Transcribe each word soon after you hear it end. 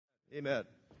Amen.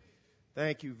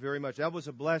 Thank you very much. That was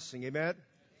a blessing. Amen.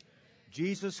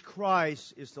 Jesus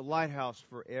Christ is the lighthouse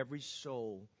for every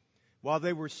soul. While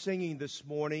they were singing this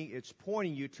morning, it's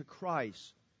pointing you to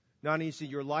Christ. Not only is He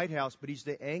your lighthouse, but He's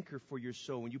the anchor for your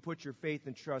soul. When you put your faith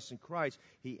and trust in Christ,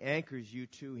 He anchors you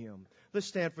to Him. Let's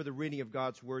stand for the reading of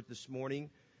God's Word this morning.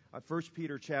 1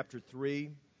 Peter chapter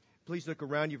 3. Please look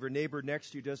around you. If your neighbor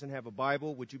next to you doesn't have a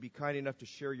Bible, would you be kind enough to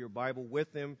share your Bible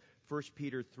with them? 1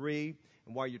 Peter 3.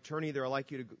 And while you're turning there, I'd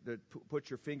like you to put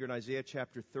your finger in Isaiah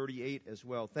chapter 38 as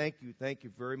well. Thank you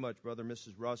very much, Brother and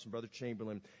Mrs. Russ and Brother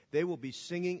Chamberlain. They will be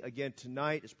singing again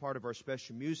tonight as part of our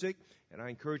special music, and I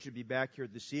encourage you to be back here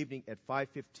this evening at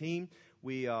 5:15.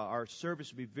 Our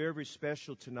service will be very, very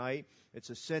special tonight.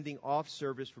 It's a sending off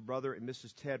service for Brother and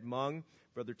Mrs. Ted Mung.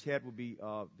 Brother Ted will be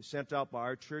sent out by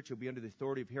our church. He'll be under the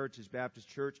authority of Heritage Baptist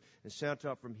Church and sent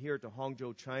out from here to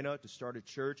Hangzhou, China to start a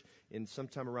church in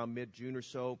sometime around mid-June or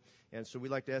so. And so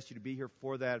we'd like to ask you to be here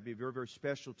for that. It'll be a very, very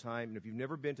special time. And if you've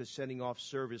never been to sending off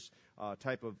service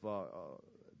type of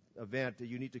event,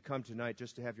 you need to come tonight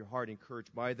just to have your heart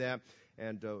encouraged by that.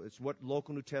 And it's what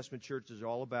local New Testament churches are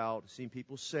all about, seeing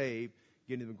people saved,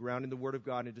 getting them grounded in the Word of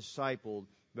God and discipled.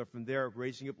 But from there,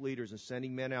 raising up leaders and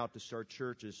sending men out to start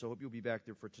churches. So I hope you'll be back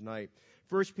there for tonight.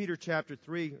 1 Peter chapter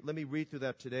 3, let me read through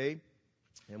that today.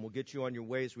 And we'll get you on your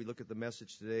way as we look at the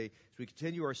message today. As we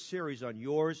continue our series on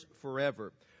Yours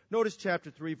Forever. Notice chapter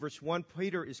 3, verse 1.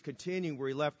 Peter is continuing where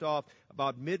he left off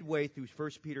about midway through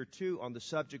 1 Peter 2 on the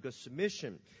subject of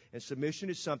submission. And submission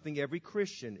is something every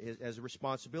Christian has a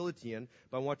responsibility in.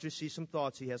 But I want you to see some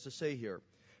thoughts he has to say here.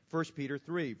 1 Peter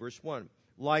 3, verse 1.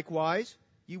 Likewise,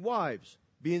 ye wives,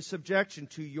 be in subjection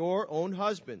to your own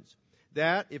husbands,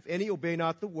 that, if any obey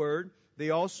not the word, they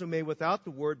also may without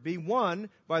the word be won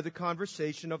by the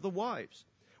conversation of the wives,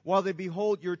 while they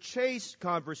behold your chaste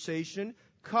conversation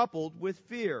coupled with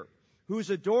fear,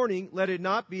 whose adorning let it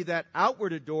not be that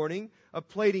outward adorning of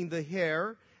plaiting the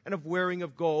hair and of wearing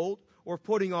of gold or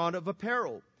putting on of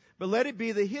apparel, but let it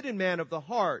be the hidden man of the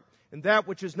heart, and that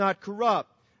which is not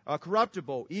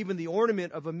corruptible, even the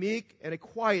ornament of a meek and a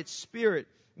quiet spirit,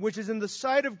 which is in the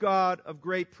sight of God of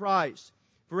great price.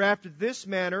 For after this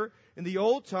manner, in the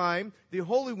old time, the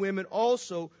holy women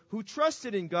also, who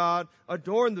trusted in God,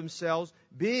 adorned themselves,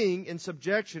 being in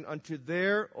subjection unto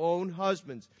their own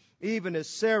husbands, even as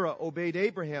Sarah obeyed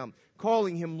Abraham,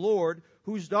 calling him Lord,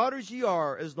 whose daughters ye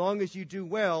are, as long as you do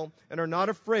well, and are not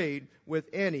afraid with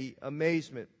any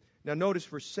amazement. Now notice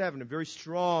verse 7, a very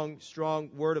strong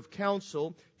word of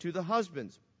counsel to the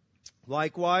husbands.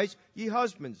 Likewise, ye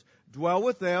husbands, dwell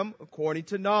with them according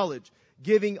to knowledge,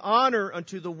 giving honor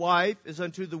unto the wife as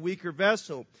unto the weaker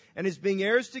vessel, and as being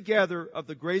heirs together of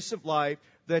the grace of life,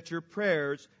 that your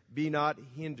prayers be not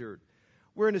hindered.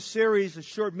 We're in a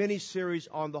short mini-series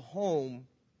on the home,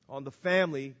 on the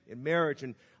family and marriage.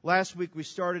 And last week we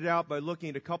started out by looking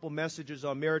at a couple messages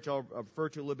on marriage I'll refer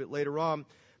to a little bit later on.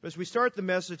 But as we start the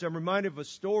message, I'm reminded of a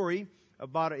story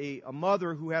about a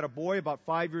mother who had a boy about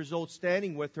 5 years old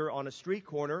standing with her on a street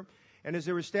corner. And as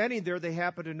they were standing there, they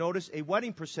happened to notice a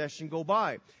wedding procession go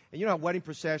by. And you know how wedding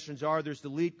processions are. There's the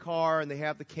lead car, and they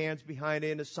have the cans behind it,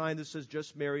 and a sign that says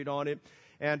just married on it.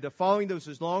 And following there was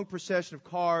this long procession of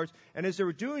cars. And as they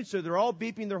were doing so, they're all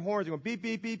beeping their horns. They're going beep,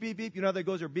 beep, beep, beep, beep. You know how that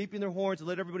goes? They're beeping their horns to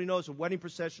let everybody know it's a wedding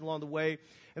procession along the way.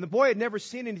 And the boy had never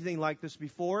seen anything like this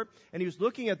before. And he was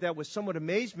looking at that with somewhat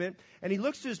amazement. And he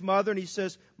looks to his mother, and he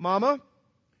says, Mama,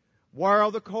 why are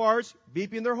all the cars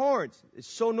beeping their horns? It's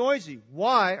so noisy.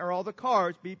 Why are all the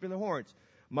cars beeping their horns?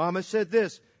 Mama said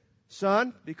this,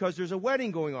 Son, because there's a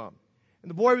wedding going on. And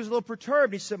the boy was a little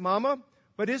perturbed. He said, Mama,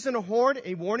 but isn't a horn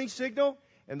a warning signal?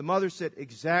 And the mother said,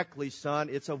 exactly, son,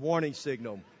 it's a warning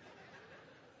signal.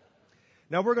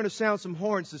 Now we're going to sound some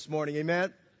horns this morning,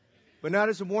 amen? But not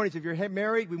as a warning. If you're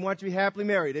married, we want you to be happily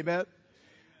married, amen?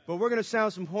 But we're going to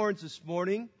sound some horns this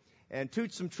morning and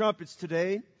toot some trumpets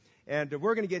today. And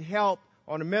we're going to get help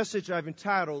on a message I've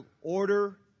entitled,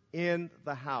 Order in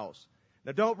the House.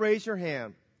 Now, don't raise your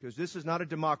hand, because this is not a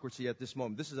democracy at this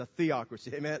moment. This is a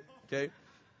theocracy, amen? Okay?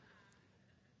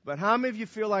 But how many of you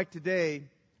feel like today,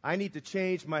 I need to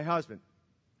change my husband?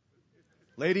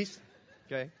 Ladies?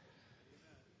 Okay?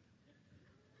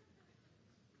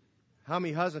 How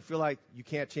many husbands feel like you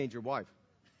can't change your wife?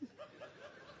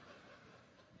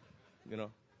 You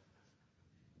know?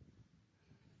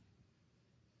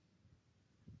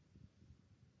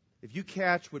 If you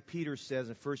catch what Peter says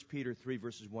in 1 Peter 3,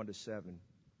 verses 1 to 7,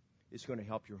 it's going to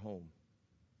help your home.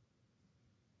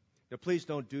 Now, please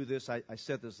don't do this. I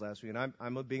said this last week, and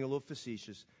I'm being a little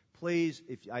facetious. Please,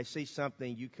 if I say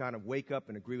something you kind of wake up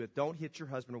and agree with, don't hit your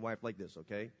husband or wife like this,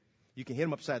 okay? You can hit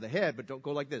them upside the head, but don't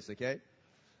go like this, okay?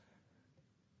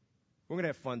 We're going to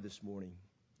have fun this morning,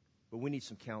 but we need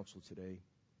some counsel today.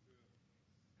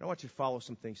 I want you to follow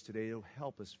some things today. It'll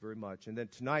help us very much. And then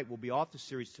tonight, we'll be off the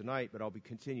series tonight, but I'll be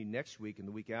continuing next week and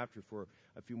the week after for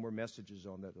a few more messages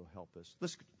on that will help us.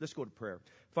 Let's go to prayer.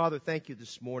 Father, thank you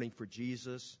this morning for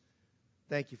Jesus.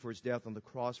 Thank you for his death on the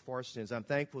cross for our sins. I'm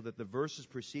thankful that the verses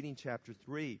preceding chapter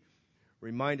 3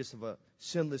 remind us of a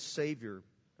sinless Savior,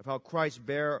 of how Christ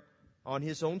bare on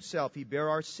his own self, he bare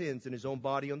our sins in his own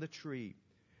body on the tree,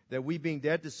 that we being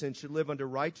dead to sin should live under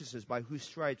righteousness, by whose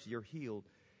stripes you're healed.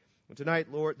 And tonight,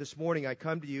 Lord, this morning I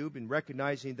come to you in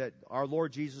recognizing that our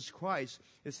Lord Jesus Christ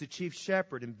is the chief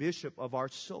shepherd and bishop of our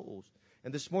souls.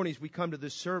 And this morning, as we come to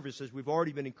this service, as we've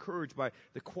already been encouraged by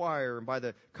the choir and by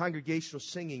the congregational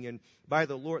singing and by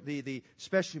the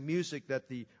special music that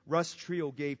the Russ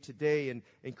Trio gave today, and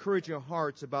encouraging our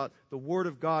hearts about the Word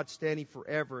of God standing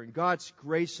forever and God's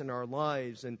grace in our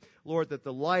lives, and Lord, that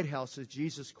the lighthouse is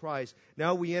Jesus Christ.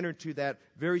 Now we enter into that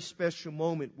very special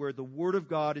moment where the Word of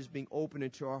God is being opened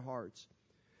into our hearts.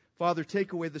 Father,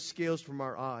 take away the scales from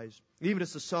our eyes. Even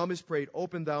as the psalmist prayed,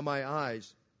 open thou my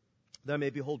eyes, that I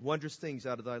may behold wondrous things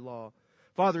out of thy law.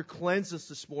 Father, cleanse us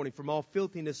this morning from all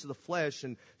filthiness of the flesh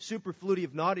and superfluity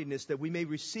of naughtiness, that we may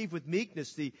receive with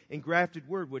meekness the engrafted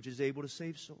word which is able to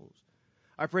save souls.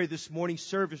 I pray this morning's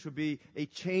service would be a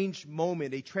changed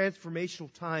moment, a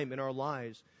transformational time in our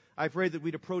lives. I pray that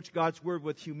we'd approach God's Word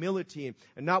with humility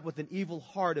and not with an evil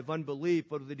heart of unbelief,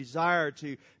 but with a desire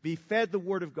to be fed the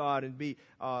Word of God and be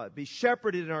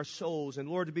shepherded in our souls, and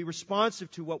Lord, to be responsive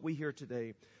to what we hear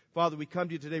today. Father, we come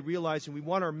to you today realizing we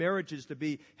want our marriages to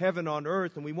be heaven on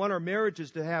earth, and we want our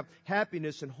marriages to have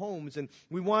happiness and homes, and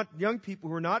we want young people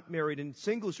who are not married and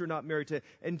singles who are not married to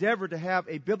endeavor to have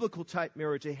a biblical type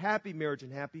marriage, a happy marriage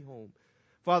and happy home.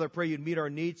 Father, I pray you'd meet our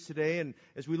needs today, and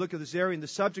as we look at this area and the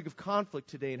subject of conflict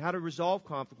today and how to resolve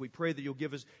conflict, we pray that you'll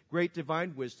give us great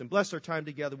divine wisdom. Bless our time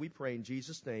together, we pray in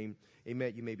Jesus' name.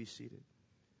 Amen. You may be seated.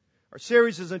 Our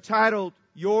series is entitled,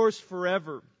 Yours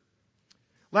Forever.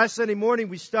 Last Sunday morning,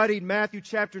 we studied Matthew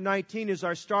chapter 19 as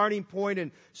our starting point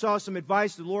and saw some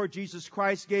advice the Lord Jesus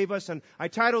Christ gave us. And I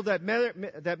titled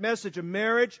that message, A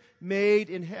Marriage Made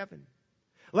in Heaven.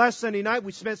 Last Sunday night,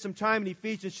 we spent some time in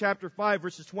Ephesians chapter 5,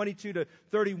 verses 22 to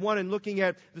 31, and looking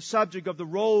at the subject of the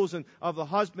roles and of the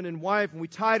husband and wife. And we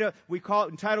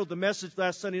entitled the message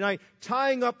last Sunday night,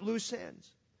 Tying Up Loose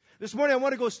Ends. This morning, I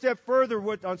want to go a step further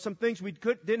on some things we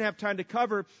didn't have time to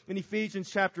cover in Ephesians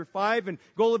chapter 5, and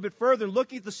go a little bit further and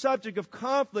look at the subject of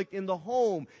conflict in the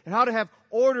home and how to have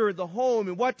order in the home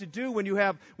and what to do when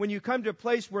you come to a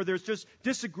place where there's just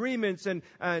disagreements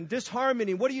and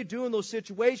disharmony. What do you do in those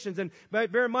situations? And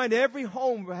bear in mind, every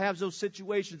home has those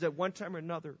situations at one time or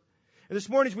another. And this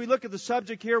morning, as we look at the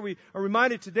subject here, we are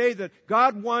reminded today that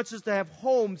God wants us to have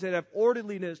homes that have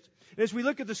orderliness. And as we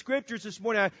look at the Scriptures this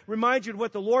morning, I remind you of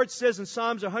what the Lord says in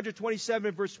Psalms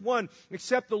 127, verse 1,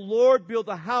 except the Lord build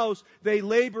a house, they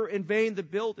labor in vain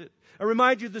that build it. I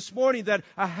remind you this morning that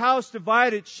a house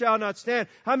divided shall not stand.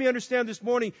 How many understand this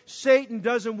morning, Satan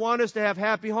doesn't want us to have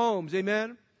happy homes?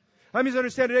 Amen? How many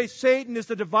understand today, Satan is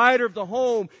the divider of the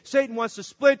home. Satan wants to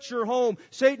split your home.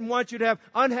 Satan wants you to have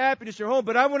unhappiness in your home.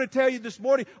 But I want to tell you this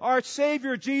morning, our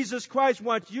Savior Jesus Christ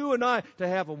wants you and I to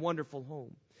have a wonderful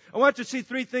home. I want you to see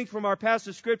three things from our passage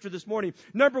of Scripture this morning.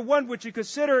 Number one, which you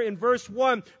consider in verse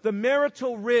 1, the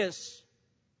marital risks.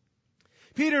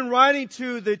 Peter, in writing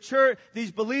to the church,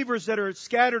 these believers that are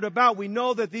scattered about, we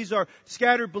know that these are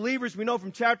scattered believers. We know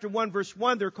from chapter 1, verse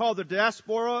 1, they're called the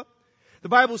diaspora. The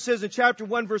Bible says in chapter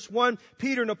 1, verse 1,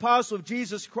 Peter, an apostle of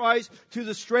Jesus Christ, to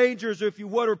the strangers, or if you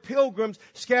would, or pilgrims,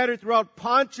 scattered throughout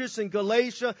Pontus and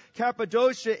Galatia,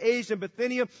 Cappadocia, Asia, and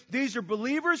Bithynia. These are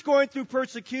believers going through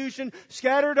persecution,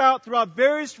 scattered out throughout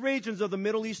various regions of the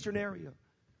Middle Eastern area.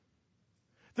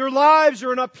 Their lives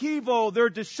are in upheaval. They're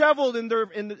disheveled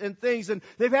in things, and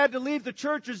they've had to leave the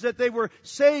churches that they were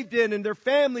saved in, and their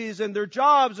families, and their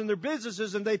jobs, and their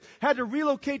businesses, and they've had to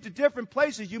relocate to different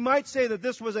places. You might say that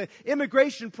this was an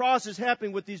immigration process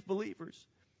happening with these believers.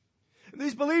 And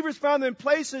these believers found them in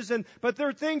places, but there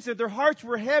are things that their hearts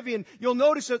were heavy, and you'll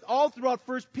notice that all throughout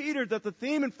 1 Peter, that the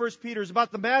theme in 1 Peter is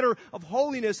about the matter of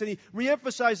holiness, and he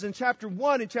reemphasizes in chapter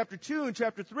 1, in chapter 2, in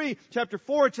chapter 3, chapter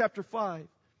 4, and chapter 5.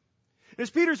 As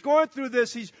Peter's going through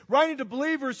this, he's writing to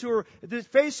believers who are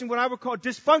facing what I would call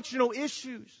dysfunctional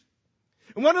issues.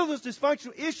 And one of those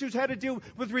dysfunctional issues had to do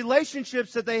with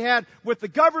relationships that they had with the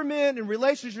government, and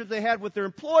relationships they had with their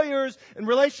employers, and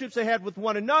relationships they had with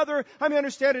one another. I mean,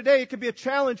 understand today it could be a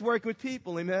challenge working with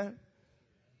people, amen?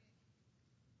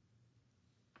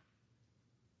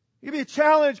 It could be a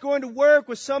challenge going to work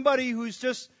with somebody who's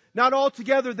just not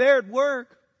altogether there at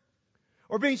work.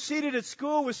 or being seated at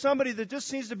school with somebody that just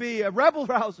seems to be a rebel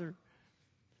rouser.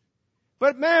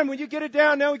 But man, when you get it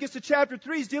down, now he gets to chapter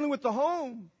 3, he's dealing with the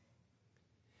home.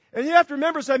 And you have to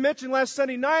remember, as I mentioned last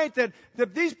Sunday night, that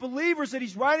these believers that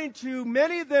he's writing to,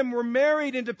 many of them were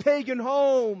married into pagan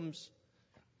homes.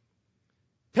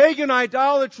 Pagan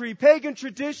idolatry, pagan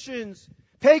traditions,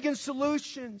 pagan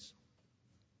solutions.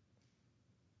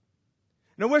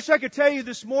 And I wish I could tell you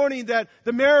this morning that the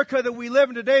America that we live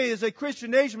in today is a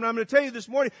Christian nation. But I'm going to tell you this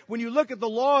morning, when you look at the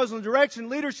laws and the direction and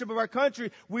leadership of our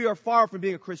country, we are far from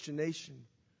being a Christian nation.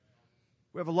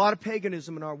 We have a lot of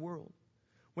paganism in our world.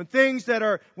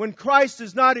 When Christ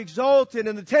is not exalted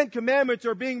and the Ten Commandments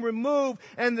are being removed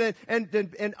and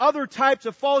other types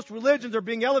of false religions are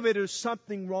being elevated, there's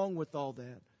something wrong with all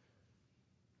that.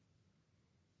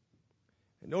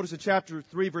 And notice in chapter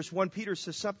 3, verse 1, Peter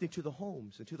says something to the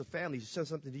homes and to the families. He says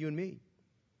something to you and me.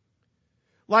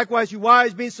 Likewise, you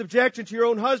wives, be in subjection to your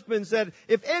own husbands, that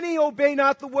if any obey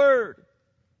not the word.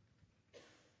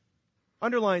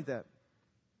 Underline that.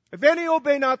 If any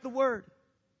obey not the word.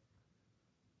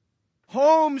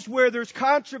 Homes where there's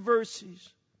controversies.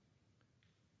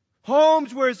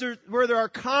 Homes where there are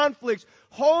conflicts.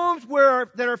 Homes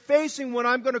that are facing what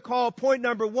I'm going to call point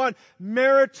number 1,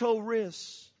 marital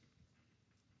risks.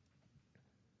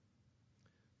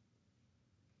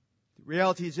 The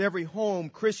reality is every home,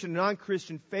 Christian and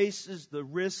non-Christian, faces the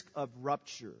risk of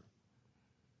rupture.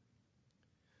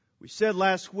 We said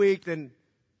last week in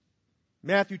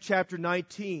Matthew chapter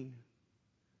 19,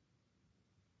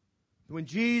 when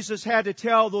Jesus had to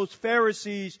tell those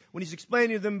Pharisees, when he's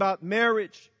explaining to them about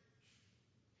marriage,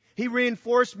 he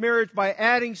reinforced marriage by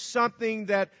adding something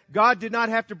that God did not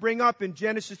have to bring up in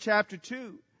Genesis chapter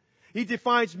 2. He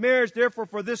defines marriage, therefore,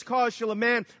 for this cause shall a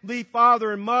man leave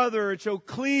father and mother and shall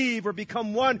cleave or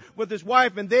become one with his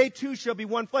wife, and they two shall be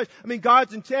one flesh. I mean,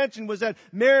 God's intention was that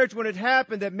marriage, when it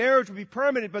happened, that marriage would be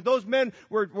permanent, but those men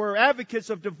were advocates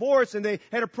of divorce, and they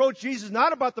had approached Jesus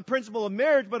not about the principle of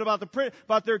marriage, but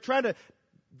about their trying to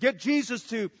get Jesus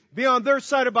to be on their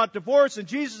side about divorce, and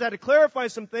Jesus had to clarify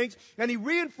some things, and he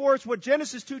reinforced what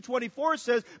Genesis 2:24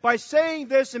 says by saying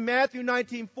this in Matthew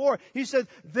 19:4. He said,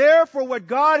 therefore what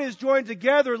God has joined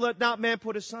together, let not man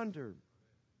put asunder.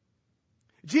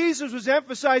 Jesus was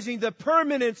emphasizing the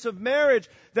permanence of marriage,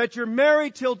 that you're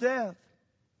married till death.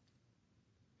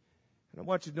 And I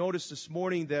want you to notice this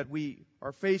morning that we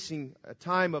are facing a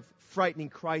time of frightening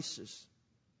crisis.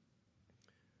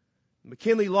 The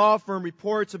McKinley Law Firm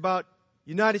reports about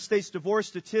United States divorce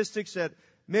statistics that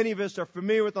many of us are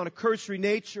familiar with on a cursory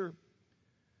nature.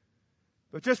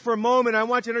 But just for a moment, I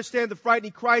want you to understand the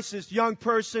frightening crisis, young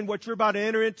person, what you're about to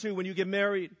enter into when you get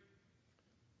married.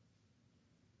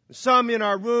 Some in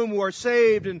our room who are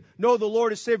saved and know the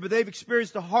Lord is saved, but they've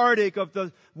experienced the heartache of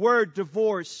the word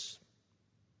divorce.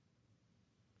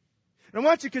 And I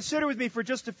want you to consider with me for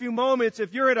just a few moments,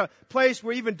 if you're at a place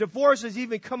where even divorce has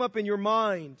even come up in your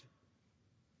mind.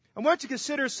 I want you to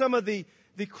consider some of the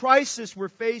crisis we're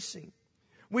facing.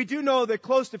 We do know that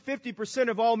close to 50%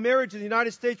 of all marriage in the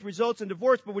United States results in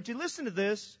divorce, but would you listen to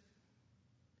this?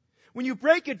 When you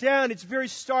break it down, it's very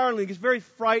startling, it's very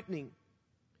frightening.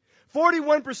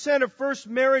 41% of first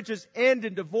marriages end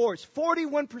in divorce.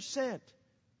 41%.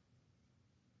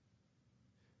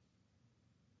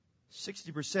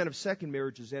 60% of second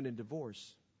marriages end in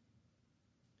divorce.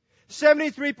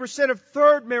 73% of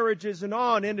third marriages and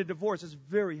on end in divorce. That's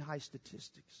very high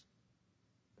statistics.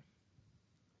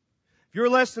 If you're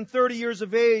less than 30 years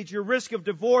of age, your risk of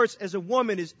divorce as a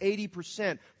woman is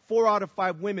 80%. 4 out of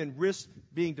 5 women risk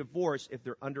being divorced if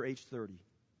they're under age 30.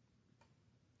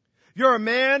 If you're a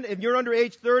man, if you're under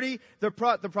age 30, the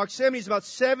proximity is about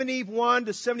 71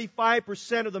 to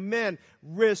 75% of the men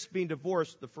risk being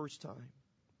divorced the first time.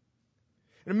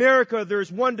 In America,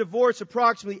 there's one divorce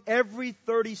approximately every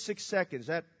 36 seconds.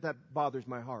 That bothers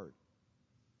my heart.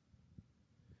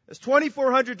 There's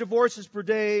 2,400 divorces per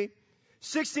day,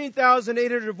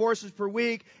 16,800 divorces per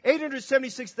week,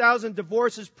 876,000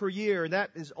 divorces per year, and that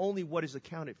is only what is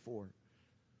accounted for.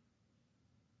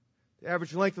 The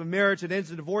average length of marriage that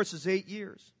ends in divorce is 8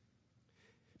 years.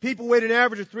 People wait an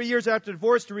average of 3 years after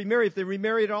divorce to remarry, if they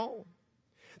remarry at all.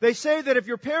 They say that if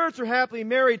your parents are happily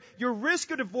married, your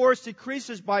risk of divorce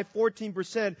decreases by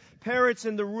 14%. Parents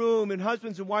in the room and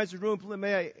husbands and wives in the room,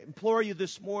 may I implore you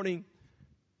this morning,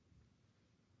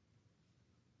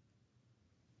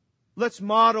 let's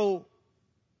model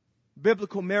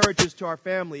biblical marriages to our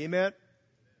family. Amen?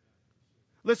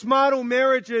 Let's model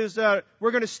marriages that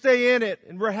we're going to stay in it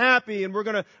and we're happy and we're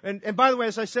going to, and by the way,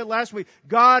 as I said last week,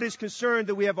 God is concerned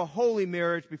that we have a holy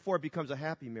marriage before it becomes a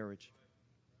happy marriage.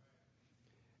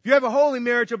 If you have a holy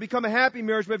marriage, it'll become a happy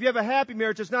marriage. But if you have a happy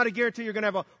marriage, it's not a guarantee you're going to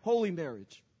have a holy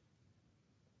marriage.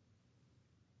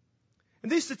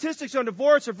 And these statistics on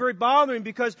divorce are very bothering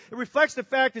because it reflects the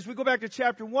fact, as we go back to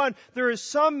chapter 1, there is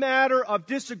some matter of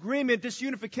disagreement,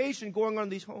 disunification going on in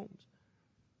these homes.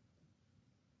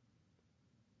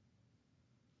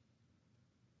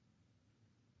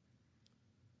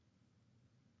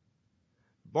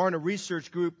 Barna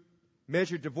Research Group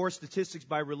measured divorce statistics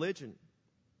by religion.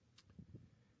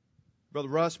 Brother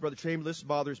Russ, Brother Chamberlain, this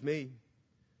bothers me.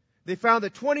 They found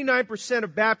that 29%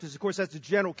 of Baptists, of course that's a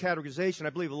general categorization,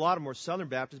 I believe a lot of them are Southern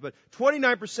Baptists, but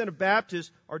 29% of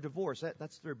Baptists are divorced.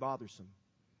 That's very bothersome.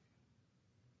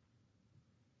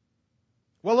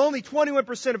 While only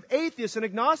 21% of atheists and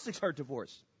agnostics are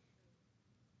divorced.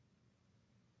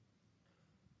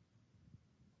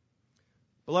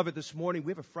 Beloved, this morning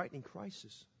we have a frightening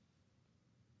crisis.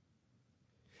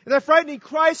 And that frightening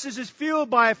crisis is fueled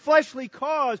by a fleshly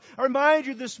cause. I remind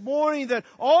you this morning that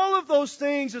all of those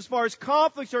things, as far as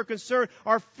conflicts are concerned,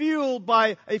 are fueled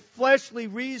by a fleshly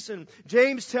reason.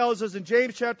 James tells us in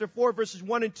James chapter 4, verses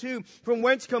 1 and 2, from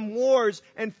whence come wars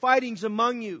and fightings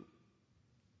among you?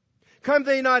 Come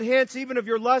they not hence even of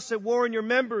your lusts at war in your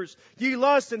members? Ye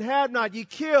lust and have not, ye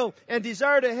kill and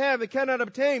desire to have and cannot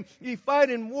obtain. Ye fight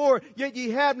in war, yet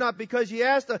ye have not because ye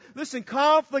ask not. Listen,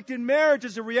 conflict in marriage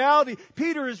is a reality.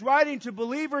 Peter is writing to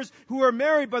believers who are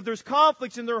married, but there's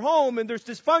conflicts in their home and there's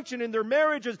dysfunction in their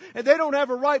marriages, and they don't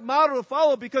have a right model to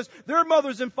follow because their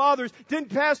mothers and fathers didn't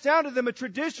pass down to them a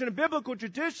tradition, a biblical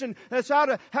tradition that's how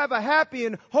to have a happy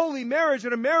and holy marriage,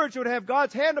 and a marriage that would have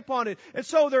God's hand upon it. And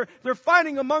so they're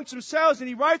fighting amongst themselves. And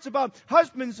he writes about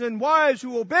husbands and wives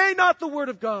who obey not the word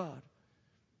of God.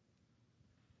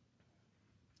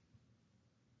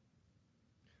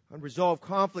 Unresolved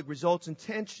conflict results in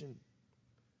tension,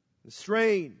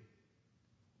 strain,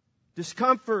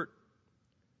 discomfort,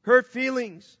 hurt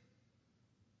feelings.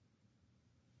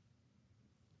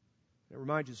 I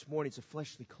remind you this morning, it's a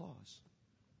fleshly cause.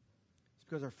 It's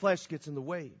because our flesh gets in the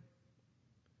way.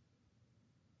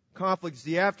 Conflict is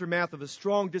the aftermath of a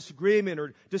strong disagreement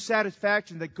or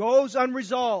dissatisfaction that goes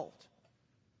unresolved.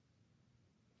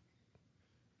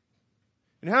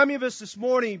 And how many of us this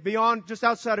morning, beyond just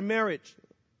outside of marriage,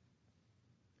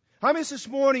 how many of us this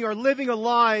morning are living a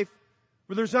life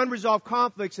where there's unresolved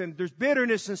conflicts and there's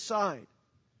bitterness inside?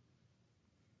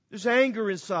 There's anger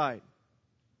inside.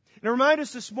 And I remind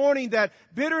us this morning that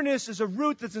bitterness is a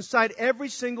root that's inside every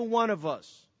single one of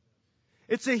us.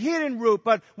 It's a hidden root,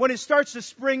 but when it starts to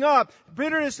spring up,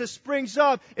 bitterness that springs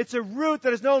up, it's a root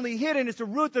that is not only hidden, it's a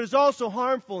root that is also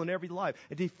harmful in every life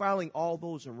and defiling all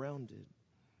those around it.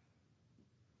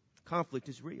 Conflict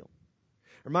is real.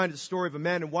 I reminded the story of a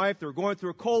man and wife that were going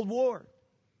through a Cold War.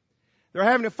 They were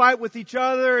having a fight with each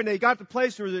other, and they got to the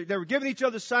place where they were giving each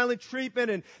other silent treatment,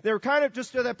 and they were kind of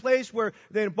just to that place where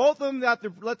then both of them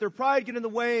let their pride get in the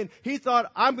way, and he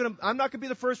thought, I'm not going to be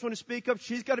the first one to speak up.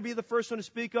 She's got to be the first one to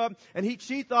speak up. And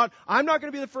she thought, I'm not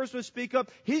going to be the first one to speak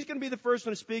up. He's going to be the first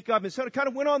one to speak up. And so it kind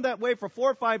of went on that way for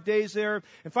 4 or 5 days there.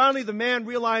 And finally, the man,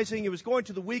 realizing it was going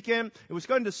to the weekend, it was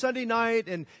going to Sunday night,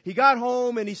 and he got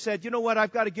home and he said, you know what,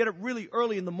 I've got to get up really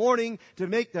early in the morning to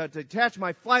attach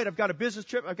my flight. I've got a business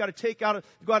trip. I've got to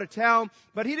go out of town.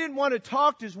 But he didn't want to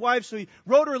talk to his wife, so he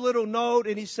wrote her a little note,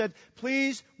 and he said,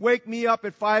 please wake me up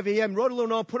at 5 a.m. Wrote a little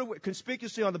note, put it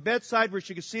conspicuously on the bedside where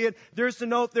she could see it. There's the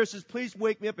note there, says, please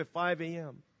wake me up at 5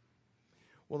 a.m.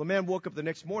 Well, the man woke up the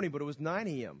next morning, but it was 9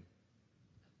 a.m.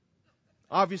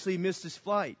 Obviously, he missed his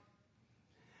flight.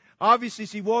 Obviously,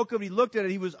 as he woke up, he looked at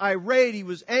it, he was irate, he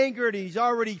was angered, and he's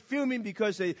already fuming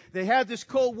because they had this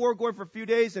Cold War going for a few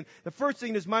days, and the first thing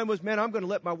in his mind was, man, I'm going to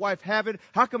let my wife have it.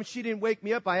 How come she didn't wake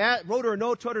me up? I wrote her a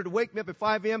note, told her to wake me up at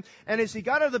 5 a.m., and as he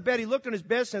got out of the bed, he looked on his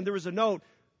bedstand, and there was a note,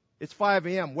 it's 5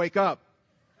 a.m., wake up.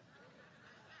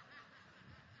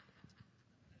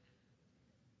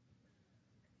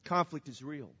 Conflict is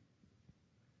real.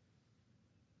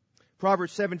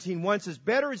 Proverbs 17:1 says,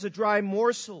 better is a dry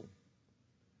morsel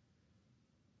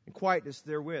and quietness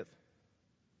therewith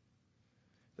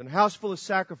than a house full of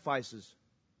sacrifices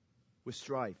with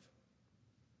strife.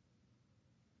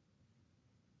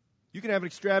 You can have an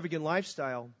extravagant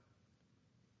lifestyle,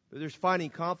 but there's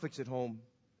finding conflicts at home.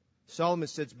 Solomon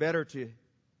said it's better to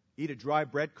eat a dry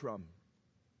breadcrumb and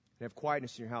have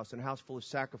quietness in your house than a house full of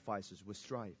sacrifices with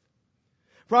strife.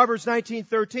 Proverbs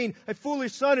 19:13, a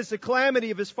foolish son is the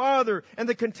calamity of his father, and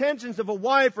the contentions of a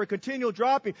wife are continual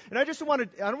dropping. And I don't want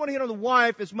to hit on the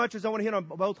wife as much as I want to hit on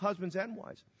both husbands and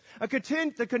wives.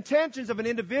 The contentions of an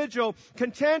individual,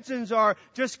 contentions are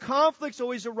just conflicts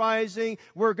always arising.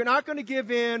 We're not going to give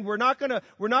in. We're not going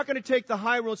to take the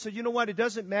high road and say, you know what, it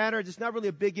doesn't matter. It's not really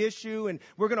a big issue. And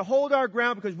we're going to hold our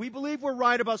ground because we believe we're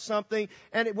right about something.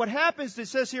 And what happens, it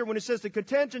says here, when it says the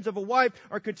contentions of a wife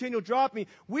are continual dropping,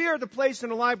 we are the place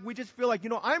in life we just feel like,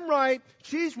 I'm right,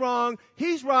 she's wrong,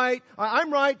 he's right,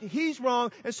 I'm right, he's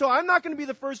wrong, and so I'm not going to be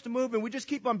the first to move, and we just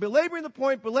keep on belaboring the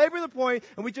point,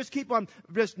 and we just keep on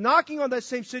just knocking on that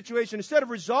same situation. Instead of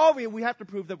resolving it, we have to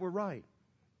prove that we're right.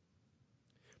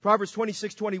 Proverbs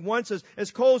 26:21 says, as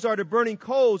coals are to burning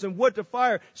coals and wood to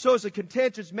fire, so is a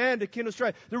contentious man to kindle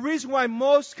strife. The reason why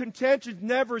most contention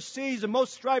never ceases and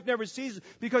most strife never ceases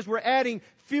because we're adding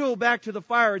fuel back to the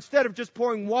fire. Instead of just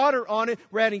pouring water on it,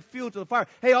 we're adding fuel to the fire.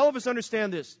 Hey, all of us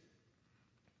understand this.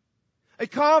 A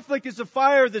conflict is a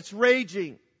fire that's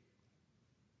raging.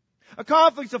 A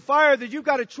conflict is a fire that you've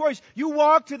got a choice. You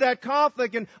walk to that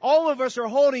conflict and all of us are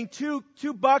holding two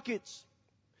buckets.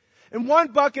 And one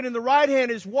bucket in the right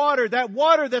hand is water. That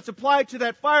water that's applied to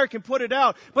that fire can put it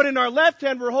out. But in our left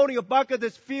hand, we're holding a bucket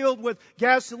that's filled with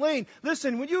gasoline.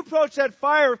 Listen, when you approach that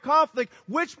fire of conflict,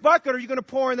 which bucket are you going to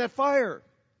pour in that fire?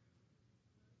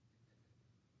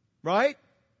 Right?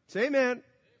 Say amen.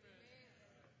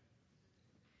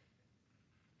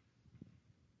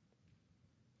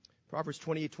 Proverbs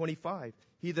 28:25.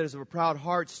 He that is of a proud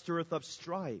heart stirreth up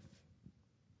strife.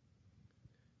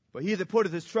 But he that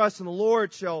putteth his trust in the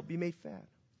Lord shall be made fat.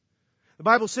 The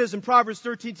Bible says in Proverbs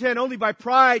 13:10, only by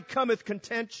pride cometh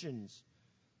contentions.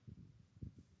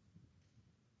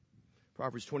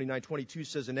 Proverbs 29:22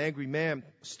 says, an angry man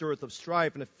stirreth up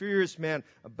strife, and a furious man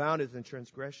aboundeth in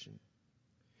transgression.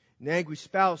 An angry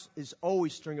spouse is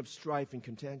always stirring up strife and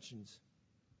contentions.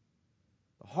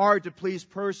 The hard to please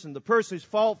person, the person who's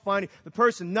fault finding, the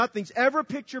person nothing's ever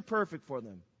picture perfect for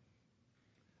them.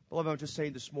 Beloved, I'm just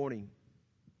saying this morning,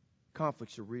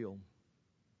 conflicts are real.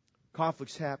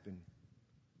 Conflicts happen.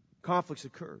 Conflicts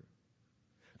occur.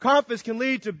 Conflicts can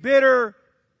lead to bitter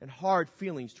and hard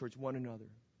feelings towards one another.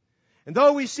 And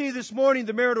though we see this morning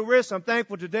the marital risk, I'm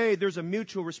thankful today there's a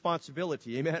mutual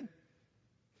responsibility. Amen?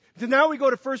 So now we go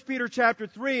to 1 Peter chapter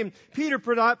 3, and Peter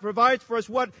provides for us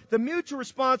what the mutual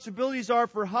responsibilities are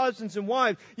for husbands and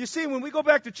wives. You see, when we go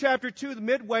back to chapter 2, the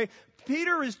midway,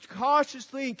 Peter is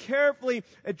cautiously and carefully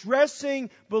addressing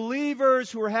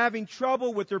believers who are having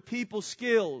trouble with their people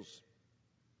skills.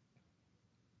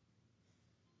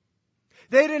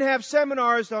 They didn't have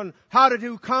seminars on how to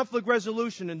do conflict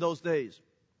resolution in those days.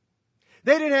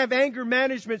 They didn't have anger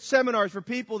management seminars for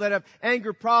people that have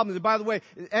anger problems. And by the way,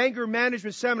 anger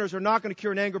management seminars are not going to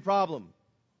cure an anger problem.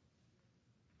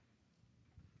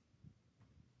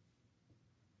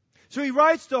 So he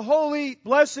writes the holy,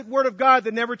 blessed Word of God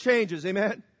that never changes.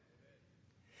 Amen?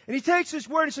 And he takes this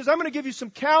word and says, I'm going to give you some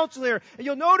counsel here. And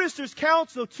you'll notice there's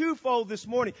counsel twofold this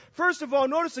morning. First of all,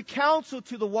 notice the counsel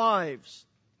to the wives.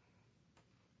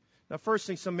 Now, first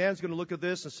thing, some man's going to look at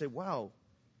this and say, wow,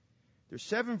 there's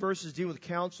 7 verses dealing with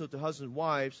counsel to husbands and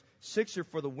wives. 6 are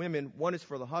for the women. 1 is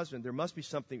for the husband. There must be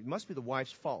something. It must be the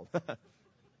wife's fault.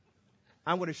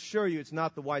 I'm going to assure you it's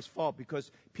not the wife's fault because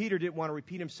Peter didn't want to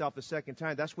repeat himself the second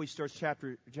time. That's why he starts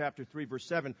chapter 3, verse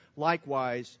 7.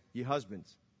 Likewise, ye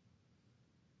husbands.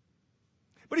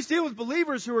 But he's dealing with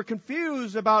believers who are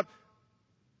confused about,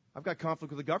 I've got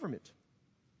conflict with the government.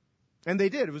 And they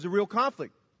did. It was a real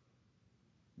conflict.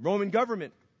 Roman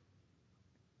government.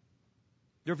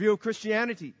 Their view of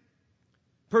Christianity.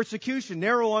 Persecution,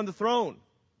 Nero on the throne.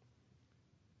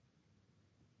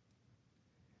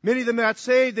 Many of them got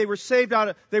saved. They were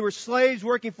slaves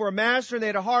working for a master, and they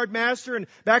had a hard master. And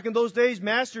back in those days,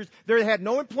 masters, they had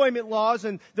no employment laws,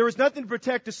 and there was nothing to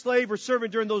protect a slave or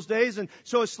servant during those days. And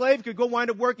so a slave could go wind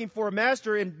up working for a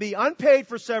master and be unpaid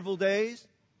for several days,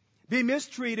 be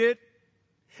mistreated.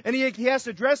 And he has to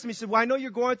address them. He said, well, I know you're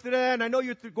going through that, and I know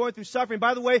you're going through suffering.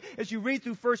 By the way, as you read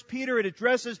through 1 Peter, it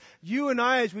addresses you and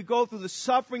I as we go through the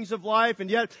sufferings of life,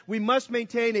 and yet we must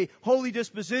maintain a holy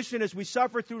disposition as we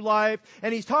suffer through life.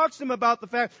 And he talks to them about the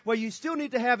fact, well, you still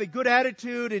need to have a good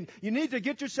attitude, and you need to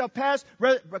get yourself past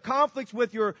conflicts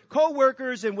with your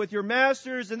co-workers and with your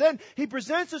masters. And then he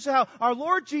presents us how our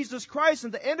Lord Jesus Christ,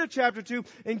 in the end of chapter 2,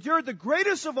 endured the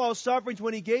greatest of all sufferings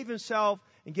when he gave himself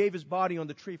and gave his body on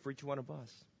the tree for each one of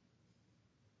us.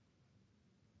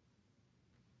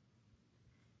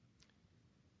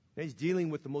 And he's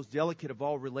dealing with the most delicate of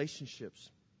all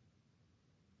relationships,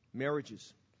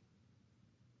 marriages.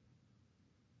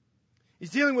 He's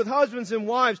dealing with husbands and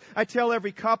wives. I tell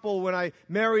every couple when I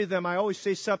marry them, I always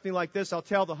say something like this. I'll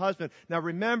tell the husband, now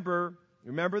remember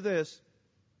this.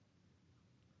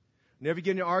 Never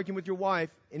get in an argument with your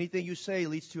wife. Anything you say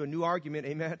leads to a new argument.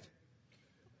 Amen?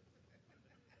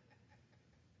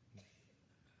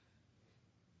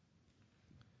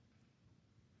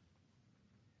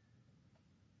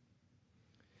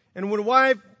 And when a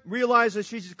wife realizes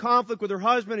she's in conflict with her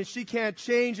husband and she can't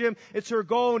change him, it's her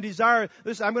goal and desire.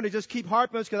 Listen, I'm going to just keep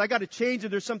harping on this because I got to change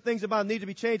him. There's some things about him that need to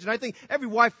be changed. And I think every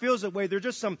wife feels that way. There's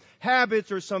just some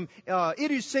habits or some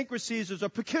idiosyncrasies or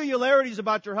peculiarities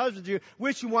about your husband you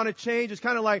wish you want to change. It's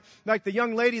kind of like the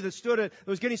young lady that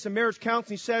was getting some marriage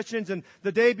counseling sessions, and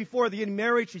the day before they getting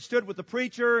married, she stood with the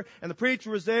preacher, and the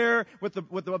preacher was there with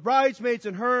the bridesmaids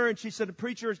and her, and she said, the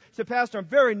preacher said, Pastor, I'm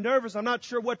very nervous. I'm not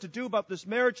sure what to do about this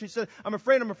marriage. She said, I'm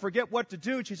afraid I'm going to forget what to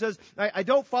do. And she says, I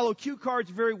don't follow cue cards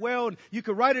very well, and you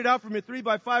can write it out from your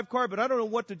 3x5 card, but I don't know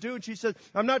what to do. And she says,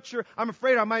 I'm not sure. I'm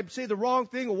afraid I might say the wrong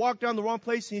thing or walk down the wrong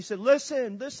place. And he said,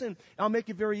 listen, I'll make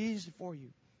it very easy for you.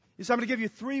 He said, I'm going to give you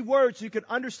 3 words so you can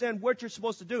understand what you're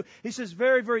supposed to do. He says,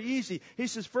 very, very easy. He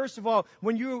says, first of all,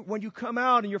 when you come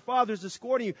out and your father's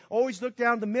escorting you, always look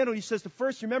down the middle. He says, the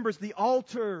first, remember, is the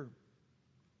altar.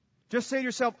 Just say to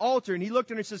yourself, altar. And he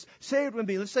looked at her and says, say it with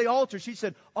me. Let's say altar. She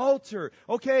said, altar.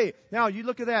 Okay, now you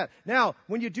look at that. Now,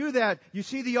 when you do that, you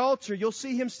see the altar. You'll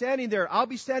see him standing there. I'll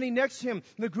be standing next to him.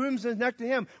 The groom's next to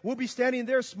him. We'll be standing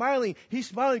there smiling. He's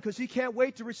smiling because he can't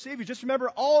wait to receive you. Just remember,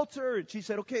 altar. And she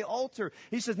said, okay, altar.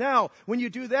 He says, now, when you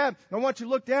do that, I want you to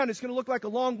look down. It's going to look like a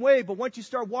long way, but once you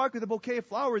start walking with a bouquet of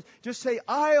flowers, just say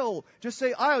aisle. Just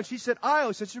say aisle. And she said, aisle.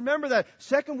 He says, remember that.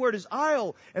 Second word is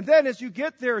aisle. And then as you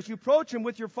get there, as you approach him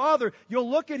with your father, you'll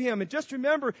look at him, and just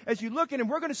remember, as you look at him,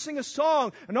 we're going to sing a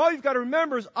song, and all you've got to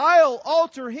remember is, I'll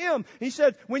alter him. He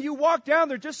said, when you walk down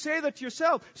there, just say that to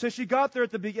yourself. So she got there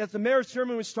as the marriage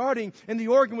ceremony was starting, and the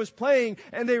organ was playing,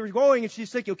 and they were going, and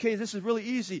she's thinking, okay, this is really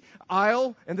easy.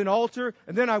 Aisle, and then altar,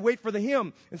 and then I wait for the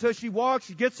hymn. And so she walks,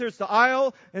 she gets there, it's the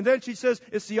aisle, and then she says,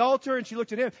 it's the altar, and she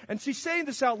looked at him. And she's saying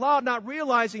this out loud, not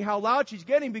realizing how loud she's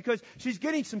getting, because she's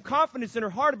getting some confidence in her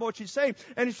heart about what she's saying.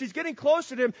 And as she's getting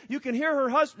closer to him, you can hear her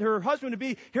husband to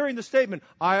be hearing the statement,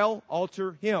 I'll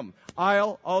alter him.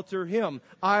 I'll alter him.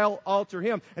 I'll alter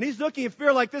him. And he's looking in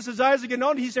fear like this. His eyes are getting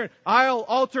on. He's saying, I'll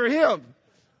alter him.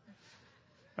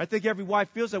 I think every wife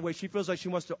feels that way. She feels like she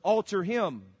wants to alter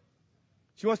him.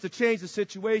 She wants to change the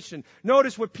situation.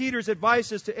 Notice what Peter's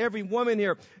advice is to every woman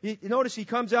here. Notice he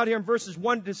comes out here in verses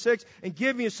 1 to 6 and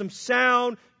giving you some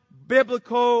sound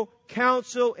biblical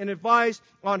counsel and advice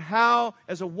on how,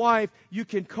 as a wife, you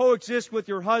can coexist with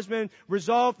your husband,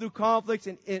 resolve through conflicts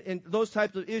and those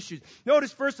types of issues.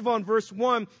 Notice, first of all, in verse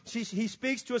 1, he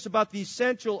speaks to us about the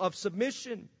essential of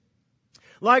submission.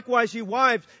 Likewise, ye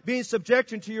wives, be in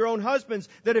subjection to your own husbands,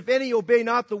 that if any obey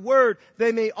not the word,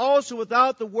 they may also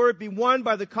without the word be won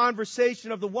by the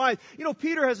conversation of the wife. You know,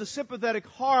 Peter has a sympathetic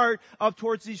heart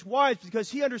towards these wives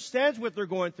because he understands what they're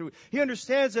going through. He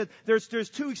understands that there's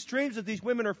 2 extremes that these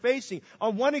women are facing.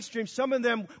 On one extreme, some of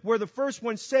them were the first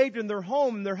ones saved in their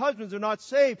home, and their husbands are not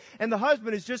saved, and the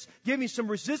husband is just giving some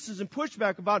resistance and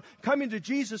pushback about coming to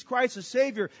Jesus Christ as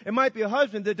Savior. It might be a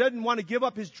husband that doesn't want to give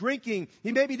up his drinking.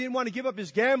 He maybe didn't want to give up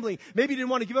his gambling. Maybe he didn't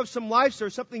want to give up some lifestyle or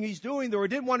something he's doing, or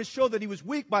didn't want to show that he was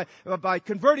weak by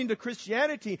converting to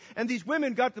Christianity. And these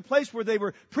women got to the place where they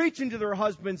were preaching to their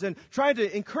husbands and trying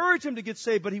to encourage him to get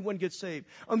saved, but he wouldn't get saved.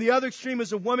 On the other extreme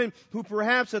is a woman who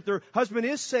perhaps that their husband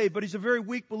is saved, but he's a very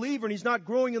weak believer and he's not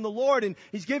growing in the Lord, and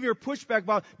he's giving her pushback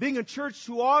about being in church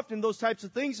too often, those types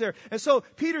of things there. And so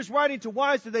Peter's writing to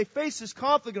wives that they face this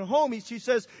conflict at home. She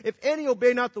says, if any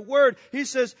obey not the word,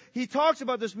 he talks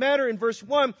about this matter in verse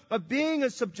 1 of being in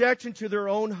subjection to their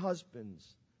own husbands.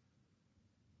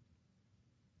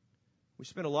 We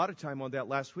spent a lot of time on that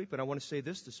last week, but I want to say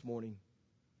this morning.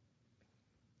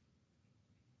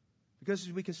 Because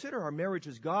as we consider our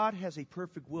marriages, God has a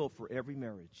perfect will for every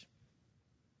marriage.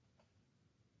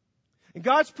 And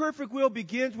God's perfect will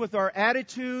begins with our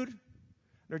attitude and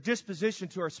our disposition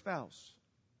to our spouse.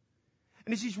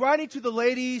 And as he's writing to the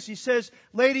ladies, he says,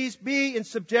 ladies, be in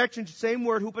subjection to the same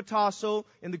word, hupotasso,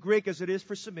 in the Greek as it is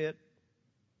for submit.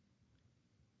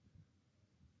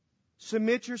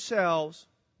 Submit yourselves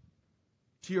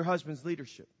to your husband's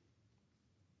leadership.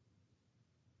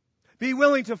 Be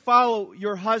willing to follow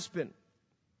your husband.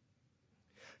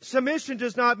 Submission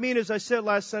does not mean, as I said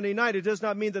last Sunday night, it does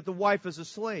not mean that the wife is a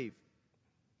slave.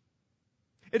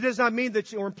 It does not mean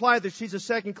that or imply that she's a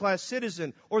second-class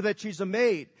citizen or that she's a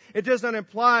maid. It does not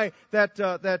imply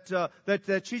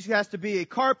that she has to be a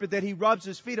carpet that he rubs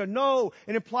his feet on. No,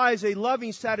 it implies a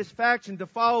loving satisfaction to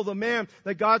follow the man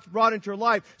that God's brought into her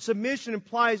life. Submission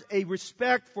implies a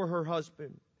respect for her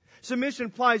husband. Submission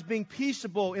implies being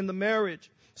peaceable in the marriage.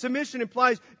 Submission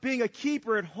implies being a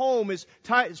keeper at home, as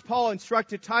Paul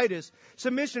instructed Titus.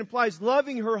 Submission implies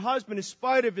loving her husband in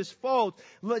spite of his faults.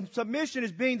 Submission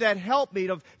is being that helpmeet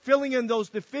of filling in those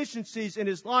deficiencies in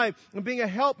his life and being a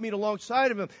helpmeet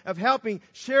alongside of him, of helping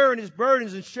share in his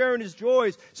burdens and share in his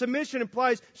joys. Submission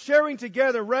implies sharing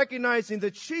together, recognizing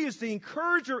that she is the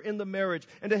encourager in the marriage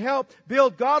and to help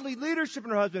build godly leadership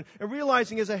in her husband, and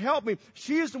realizing as a helpmeet,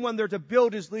 she is the one there to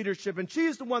build his leadership and she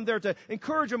is the one there to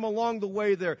encourage him along the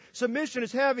way there. Submission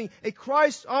is having a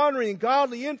Christ-honoring and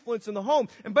godly influence in the home.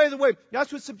 And by the way,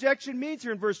 that's what subjection means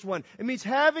here in verse 1. It means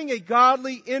having a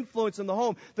godly influence in the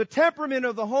home. The temperament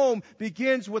of the home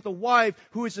begins with a wife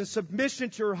who is in submission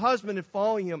to her husband and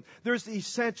following him. There's the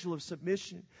essential of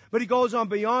submission. But he goes on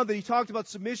beyond that. He talked about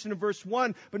submission in verse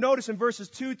 1. But notice in verses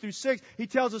 2 through 6, he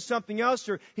tells us something else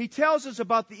here. He tells us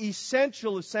about the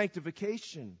essential of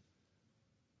sanctification.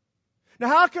 Now,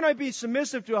 how can I be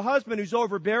submissive to a husband who's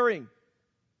overbearing?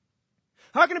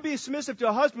 How can I be submissive to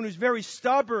a husband who's very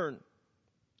stubborn?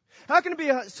 How can I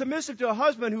be submissive to a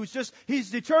husband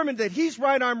he's determined that he's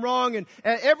right, I'm wrong, and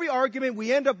at every argument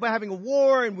we end up having a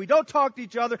war and we don't talk to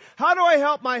each other? How do I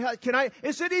help my husband?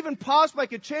 Is it even possible I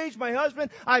could change my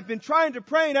husband? I've been trying to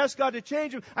pray and ask God to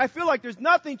change him. I feel like there's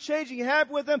nothing changing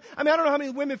happen with him. I mean, I don't know how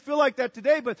many women feel like that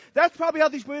today, but that's probably how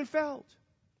these women felt.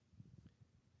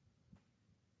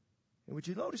 And would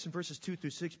you notice in verses 2 through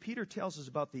 6, Peter tells us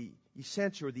about the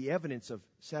essential or the evidence of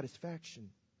satisfaction,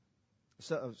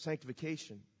 of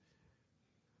sanctification.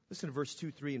 Listen to verse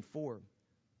 2, 3, and 4.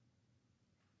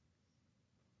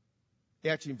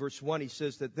 Actually, in verse 1, he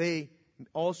says that they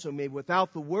also may,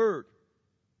 without the word,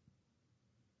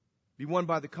 be won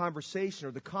by the conversation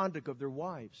or the conduct of their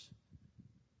wives.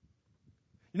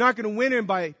 You're not going to win him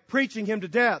by preaching him to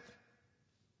death.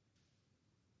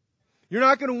 You're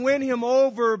not going to win him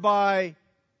over by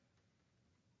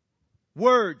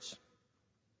words,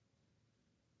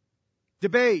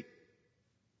 debate,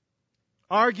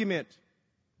 argument,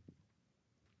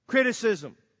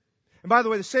 criticism. And by the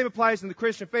way, the same applies in the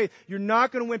Christian faith. You're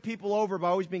not going to win people over by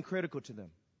always being critical to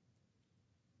them.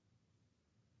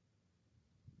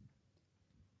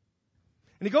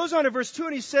 And he goes on in verse 2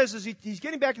 and he says, as he's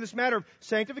getting back to this matter of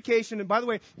sanctification, and by the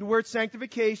way, the word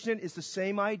sanctification is the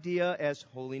same idea as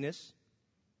holiness.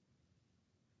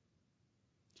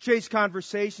 Chaste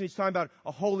conversation, he's talking about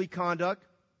a holy conduct.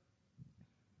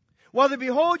 While they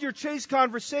behold your chaste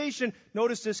conversation,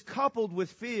 notice this, coupled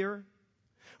with fear,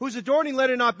 whose adorning let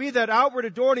it not be that outward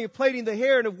adorning of plaiting the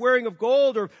hair and of wearing of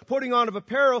gold or putting on of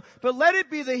apparel, but let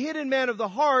it be the hidden man of the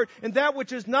heart, and that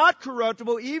which is not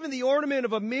corruptible, even the ornament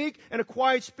of a meek and a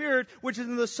quiet spirit, which is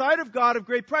in the sight of God of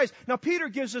great price. Now Peter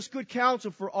gives us good counsel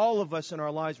for all of us in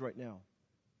our lives right now.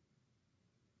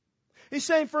 He's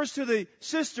saying first to the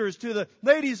sisters, to the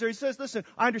ladies there, he says, listen,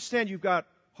 I understand you've got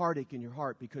heartache in your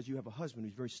heart because you have a husband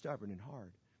who's very stubborn and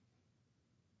hard.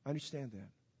 I understand that.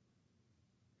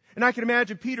 And I can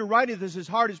imagine Peter writing this, his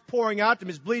heart is pouring out to him,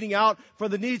 is bleeding out for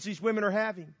the needs these women are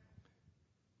having.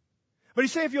 But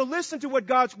he's saying if you'll listen to what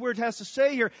God's Word has to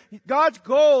say here, God's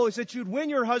goal is that you'd win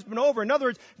your husband over. In other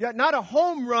words, not a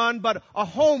home run, but a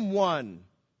home one.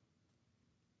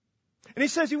 And he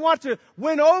says you want to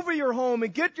win over your home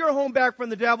and get your home back from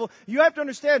the devil. You have to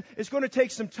understand it's going to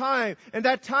take some time. And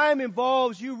that time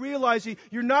involves you realizing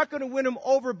you're not going to win him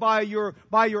over by your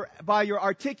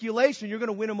articulation. You're going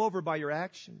to win him over by your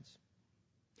actions.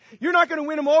 You're not going to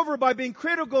win him over by being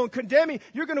critical and condemning.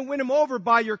 You're going to win him over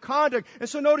by your conduct. And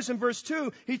so notice in verse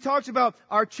 2, he talks about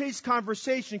our chaste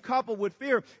conversation coupled with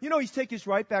fear. You know, he's taking us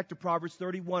right back to Proverbs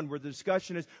 31, where the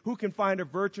discussion is, who can find a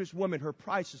virtuous woman? Her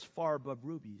price is far above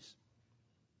rubies.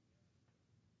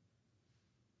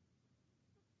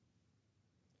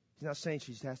 He's not saying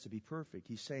she has to be perfect.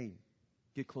 He's saying,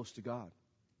 get close to God.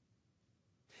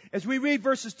 As we read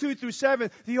verses 2 through 7,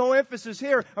 the whole emphasis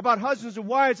here about husbands and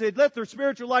wives, they'd let their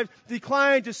spiritual life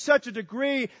decline to such a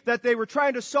degree that they were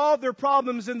trying to solve their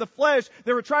problems in the flesh.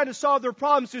 They were trying to solve their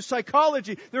problems through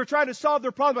psychology. They were trying to solve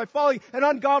their problems by following an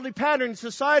ungodly pattern in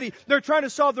society. They're trying to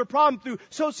solve their problem through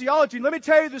sociology. Let me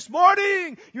tell you this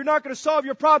morning, you're not going to solve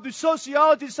your problem through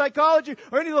sociology, psychology,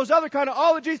 or any of those other kind of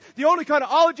ologies. The only kind of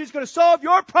ology that's going to solve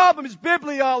your problem is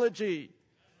bibliology.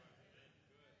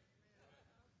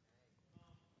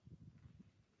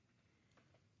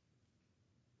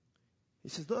 He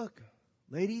says, look,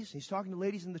 ladies, he's talking to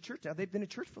ladies in the church now. They've been in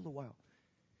church for a little while.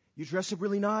 You dress up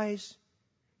really nice.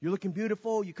 You're looking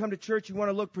beautiful. You come to church. You want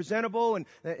to look presentable, and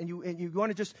you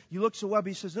want to just, you look so well. But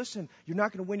he says, listen, you're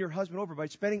not going to win your husband over by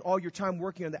spending all your time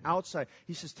working on the outside.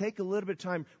 He says, take a little bit of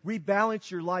time, rebalance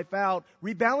your life out,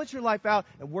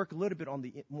 and work a little bit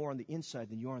more on the inside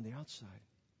than you are on the outside.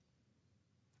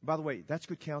 By the way, that's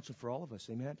good counsel for all of us.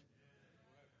 Amen.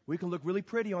 We can look really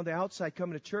pretty on the outside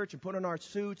coming to church and put on our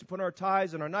suits and put on our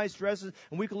ties and our nice dresses,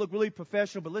 and we can look really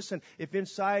professional. But listen, if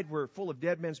inside we're full of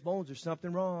dead men's bones, there's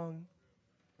something wrong.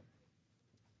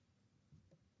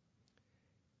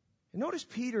 And notice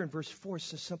Peter in verse 4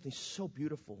 says something so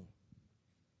beautiful.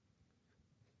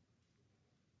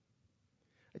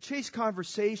 A chaste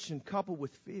conversation coupled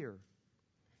with fear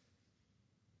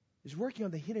is working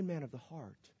on the hidden man of the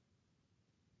heart.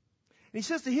 And he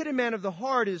says the hidden man of the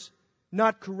heart is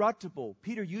not corruptible.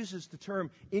 Peter uses the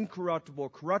term incorruptible or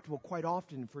corruptible quite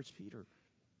often in 1 Peter.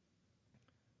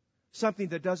 Something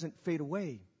that doesn't fade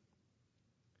away.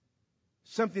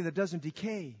 Something that doesn't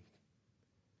decay.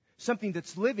 Something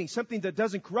that's living, something that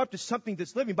doesn't corrupt is something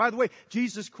that's living. By the way,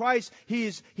 Jesus Christ,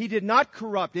 He did not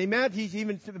corrupt. Amen? He's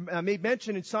even made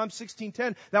mention in Psalm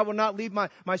 16:10, that will not leave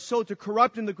my soul to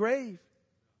corrupt in the grave.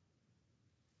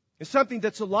 It's something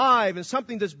that's alive and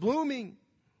something that's blooming.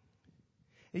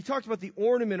 And he talked about the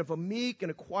ornament of a meek and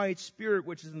a quiet spirit,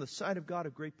 which is in the sight of God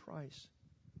of great price.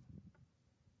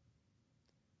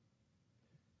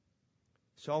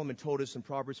 Solomon told us in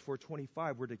Proverbs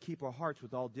 4:25, we're to keep our hearts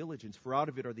with all diligence, for out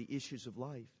of it are the issues of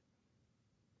life.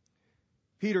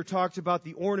 Peter talks about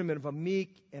the ornament of a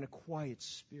meek and a quiet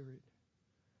spirit.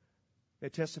 They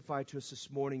testify to us this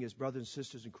morning as brothers and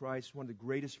sisters in Christ, one of the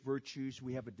greatest virtues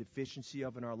we have a deficiency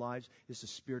of in our lives is the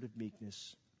spirit of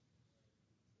meekness.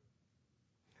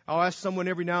 I'll ask someone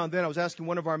every now and then. I was asking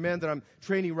one of our men that I'm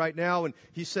training right now, and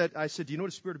I said, do you know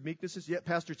what the spirit of meekness is? Yeah,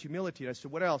 Pastor, it's humility. And I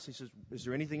said, what else? He says, is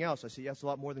there anything else? I said, yes, a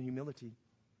lot more than humility.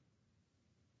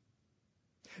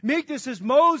 Meekness is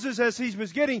Moses as he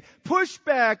was getting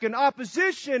pushback and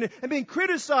opposition and being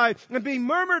criticized and being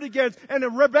murmured against and a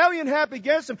rebellion happened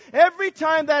against him. Every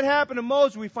time that happened to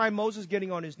Moses, we find Moses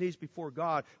getting on his knees before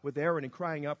God with Aaron and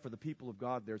crying out for the people of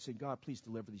God there, saying, God, please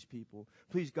deliver these people.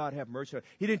 Please, God, have mercy.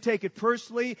 He didn't take it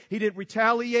personally. He didn't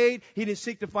retaliate. He didn't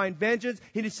seek to find vengeance.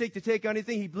 He didn't seek to take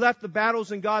anything. He left the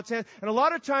battles in God's hands. And a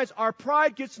lot of times our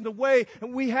pride gets in the way,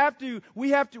 and we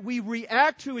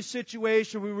react to a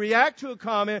situation. We react to a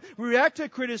comment. We react to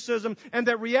criticism, and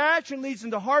that reaction leads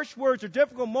into harsh words or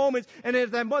difficult moments, and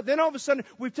then all of a sudden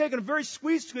we've taken a very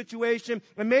sweet situation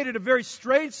and made it a very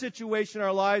strange situation in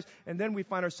our lives, and then we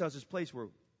find ourselves in this place where,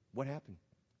 what happened?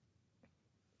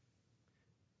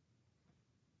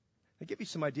 I'll give you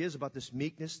some ideas about this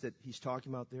meekness that he's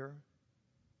talking about there.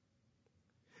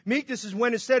 Meekness is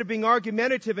when instead of being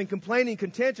argumentative and complaining,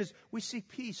 contentious, we seek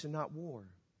peace and not war.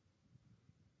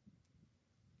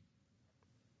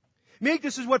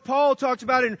 Meekness is what Paul talks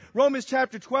about in Romans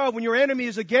chapter 12, when your enemy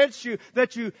is against you,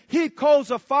 that you heap coals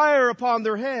of fire upon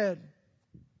their head.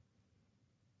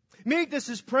 Meekness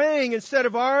is praying instead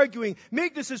of arguing.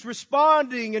 Meekness is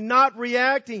responding and not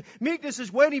reacting. Meekness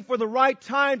is waiting for the right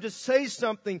time to say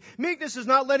something. Meekness is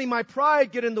not letting my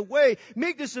pride get in the way.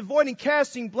 Meekness is avoiding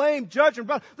casting blame,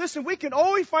 judgment. Listen, we can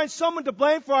always find someone to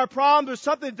blame for our problems or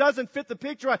something that doesn't fit the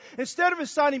picture right. Instead of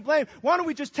assigning blame, why don't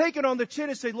we just take it on the chin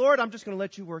and say, Lord, I'm just going to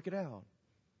let you work it out.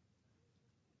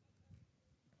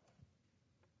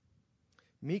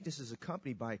 Meekness is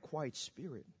accompanied by a quiet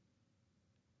spirit.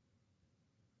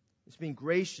 It's being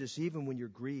gracious even when you're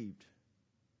grieved.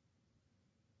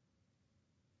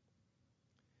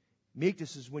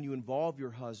 Meekness is when you involve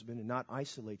your husband and not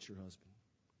isolate your husband.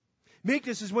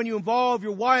 Meekness is when you involve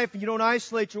your wife and you don't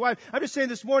isolate your wife. I'm just saying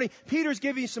this morning, Peter's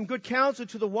giving some good counsel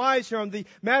to the wives here on the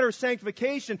matter of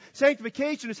sanctification.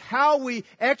 Sanctification is how we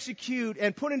execute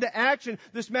and put into action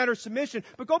this matter of submission.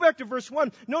 But go back to verse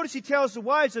 1. Notice he tells the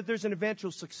wives that there's an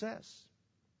eventual success.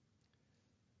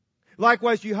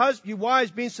 Likewise, you wives,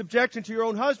 being subject to your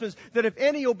own husbands, that if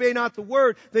any obey not the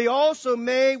word, they also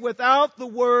may, without the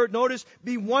word, notice,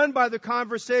 be won by the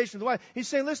conversation of the wife. He's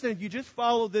saying, listen, if you just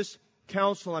follow this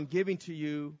counsel I'm giving to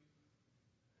you,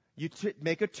 you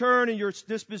make a turn in your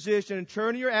disposition and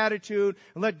turn in your attitude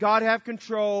and let God have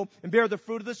control and bear the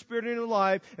fruit of the Spirit in your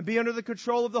life and be under the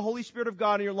control of the Holy Spirit of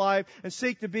God in your life and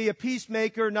seek to be a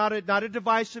peacemaker, not a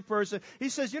divisive person. He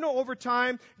says, over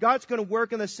time, God's going to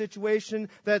work in the situation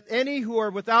that any who are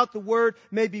without the Word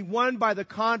may be won by the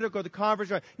conduct or the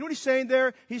conversation. You know what he's saying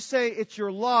there? He's saying it's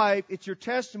your life, it's your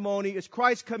testimony, it's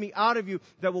Christ coming out of you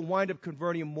that will wind up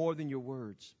converting them more than your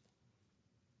words.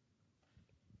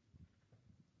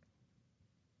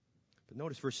 But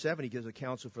notice verse 7, he gives a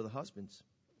counsel for the husbands.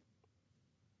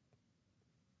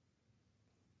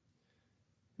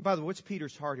 By the way, what's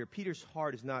Peter's heart here? Peter's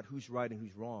heart is not who's right and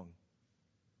who's wrong.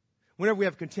 Whenever we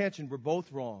have contention, we're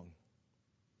both wrong.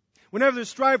 Whenever there's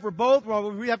strife, we're both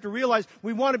wrong. We have to realize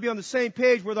we want to be on the same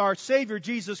page with our Savior,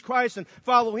 Jesus Christ, and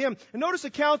follow Him. And notice the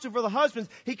counsel for the husbands.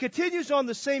 He continues on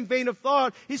the same vein of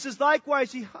thought. He says,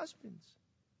 likewise, ye husbands.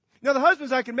 Now, the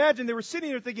husbands, I can imagine, they were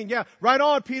sitting there thinking, yeah, right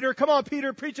on, Peter. Come on,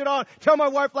 Peter, preach it on. Tell my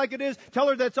wife like it is. Tell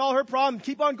her that's all her problem.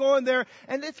 Keep on going there.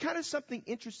 And it's kind of something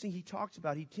interesting he talks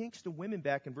about. He takes the women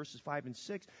back in verses 5 and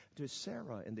 6 to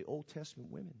Sarah and the Old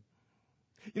Testament women.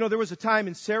 You know, there was a time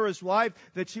in Sarah's life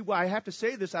that I have to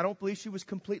say this, I don't believe she was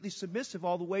completely submissive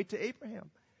all the way to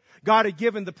Abraham. God had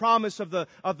given the promise of the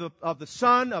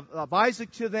son of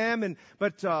Isaac to them,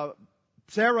 but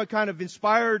Sarah kind of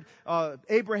inspired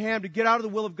Abraham to get out of the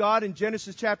will of God in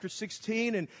Genesis chapter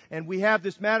 16, and we have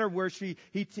this matter where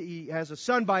he has a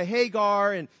son by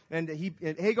Hagar, and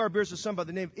Hagar bears a son by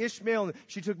the name of Ishmael, and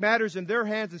she took matters in their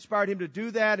hands, inspired him to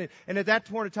do that, and at that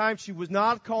point in time she was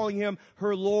not calling him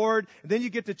her Lord. And then you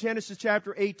get to Genesis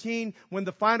chapter 18 when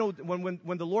the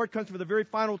Lord comes for the very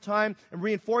final time and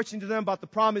reinforcing to them about the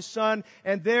promised son,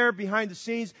 and there behind the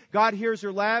scenes God hears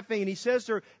her laughing, and He says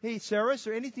to her, "Hey Sarah, is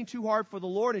there anything too hard for the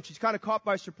Lord?" And she's kind of caught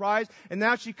by surprise. And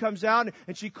now she comes out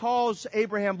and she calls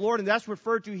Abraham Lord. And that's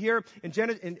referred to here in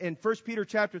 1 Peter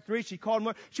chapter 3. She called him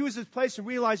Lord. She was at this place of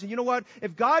realizing, you know what?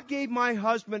 If God gave my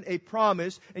husband a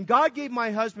promise and God gave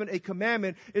my husband a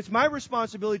commandment, it's my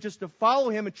responsibility just to follow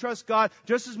Him and trust God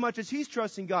just as much as he's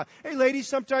trusting God. Hey ladies,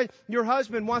 sometimes your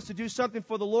husband wants to do something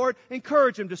for the Lord.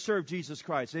 Encourage him to serve Jesus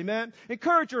Christ. Amen?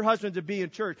 Encourage your husband to be in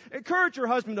church. Encourage your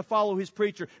husband to follow his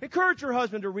preacher. Encourage your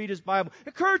husband to read his Bible.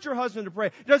 Encourage your husband to pray.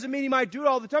 It doesn't mean he might do it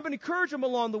all the time, but encourage him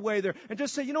along the way there. And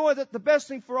just say, you know what, the best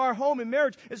thing for our home and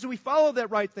marriage is that we follow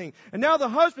that right thing. And now the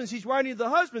husbands, he's writing to the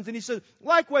husbands, and he says,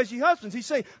 likewise, ye husbands. He's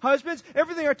saying, husbands,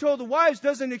 everything I told the wives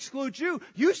doesn't exclude you.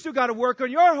 You still got to work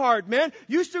on your heart, man.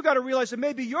 You still got to realize that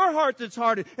maybe your heart that's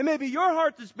hardened, and maybe your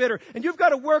heart that's bitter, and you've got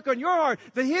to work on your heart.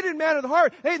 The hidden man of the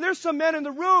heart. Hey, there's some men in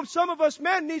the room. Some of us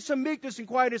men need some meekness and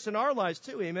quietness in our lives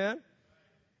too. Amen?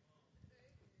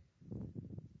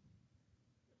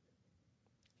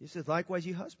 He says, likewise,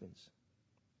 ye husbands.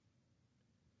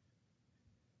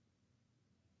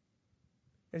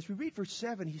 As we read verse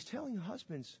 7, he's telling the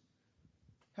husbands,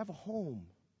 have a home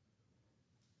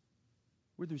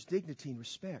where there's dignity and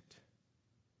respect.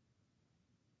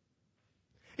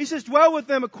 He says, dwell with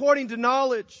them according to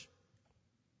knowledge.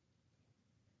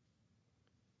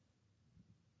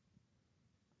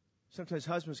 Sometimes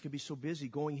husbands can be so busy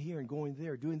going here and going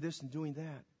there, doing this and doing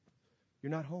that. You're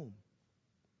not home.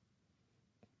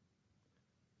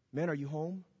 Men, are you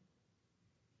home?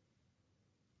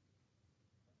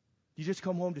 Do you just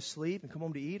come home to sleep and come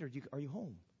home to eat, or are you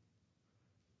home?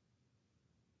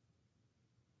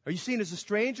 Are you seen as a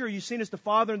stranger, or are you seen as the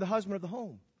father and the husband of the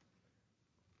home?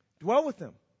 Dwell with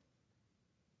them.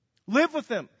 Live with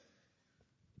them.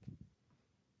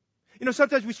 You know,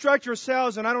 sometimes we structure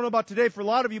ourselves, and I don't know about today for a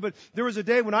lot of you, but there was a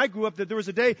day when I grew up that there was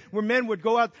a day where men would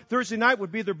go out. Thursday night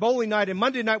would be their bowling night, and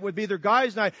Monday night would be their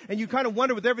guys' night. And you kind of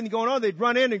wonder with everything going on, they'd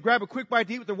run in and grab a quick bite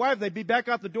to eat with their wife, and they'd be back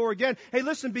out the door again. Hey,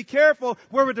 listen, be careful.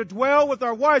 We're to dwell with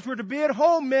our wives. We're to be at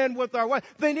home, men, with our wives.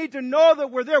 They need to know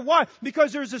that we're there. Why?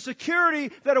 Because there's a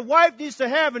security that a wife needs to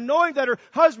have in knowing that her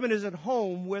husband is at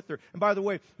home with her. And by the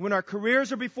way, when our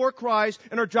careers are before Christ,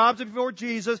 and our jobs are before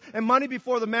Jesus, and money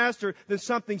before the Master, then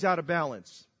something's out of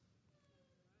balance.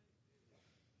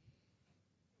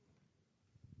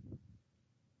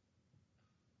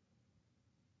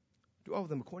 Dwell with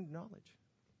them according to knowledge.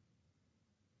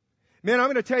 Man, I'm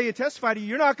going to tell you, testify to you,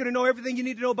 you're not going to know everything you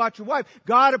need to know about your wife.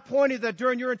 God appointed that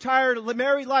during your entire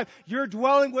married life, you're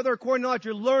dwelling with her according to knowledge.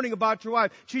 You're learning about your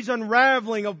wife. She's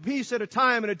unraveling a piece at a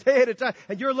time and a day at a time,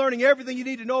 and you're learning everything you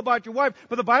need to know about your wife.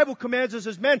 But the Bible commands us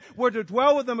as men, we're to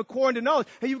dwell with them according to knowledge.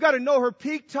 And you've got to know her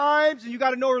peak times, and you've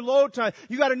got to know her low times.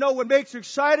 You've got to know what makes her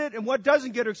excited and what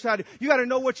doesn't get her excited. You've got to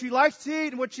know what she likes to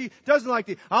eat and what she doesn't like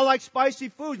to eat. I like spicy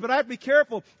foods, but I have to be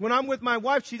careful. When I'm with my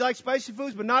wife, she likes spicy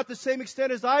foods, but not the same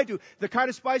extent as I do. The kind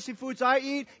of spicy foods I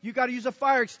eat, you got to use a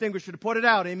fire extinguisher to put it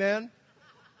out. Amen?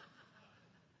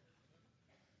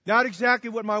 Not exactly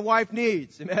what my wife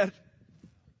needs. Amen?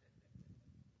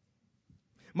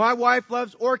 My wife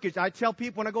loves orchids. I tell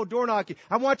people when I go door knocking,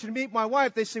 I want you to meet my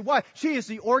wife. They say, why? She is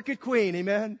the orchid queen.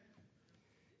 Amen?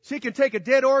 She can take a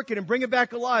dead orchid and bring it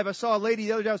back alive. I saw a lady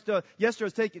the other day,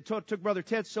 yesterday, took Brother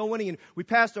Ted sewing, and we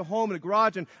passed a home in a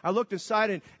garage, and I looked inside,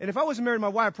 and if I wasn't married to my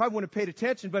wife, I probably wouldn't have paid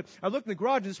attention, but I looked in the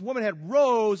garage, and this woman had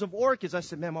rows of orchids. I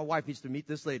said, man, my wife needs to meet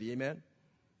this lady. Amen?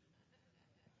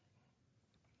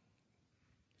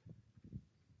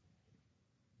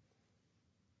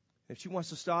 If she wants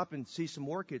to stop and see some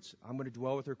orchids, I'm going to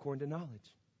dwell with her according to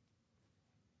knowledge.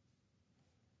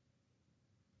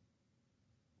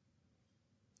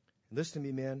 Listen to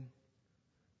me, man.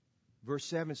 Verse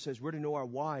 7 says we're to know our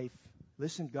wife.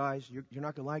 Listen, guys, you're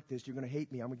not going to like this. You're going to hate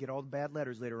me. I'm going to get all the bad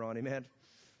letters later on. Amen.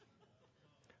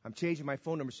 I'm changing my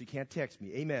phone number so you can't text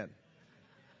me. Amen.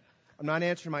 I'm not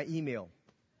answering my email.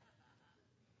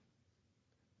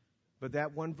 But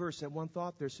that one verse, that one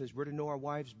thought there says we're to know our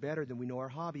wives better than we know our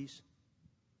hobbies.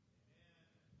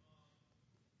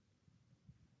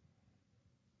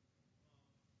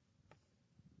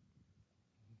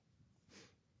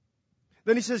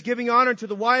 Then he says, giving honor to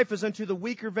the wife as unto the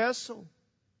weaker vessel.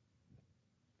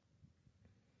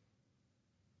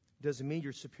 Doesn't mean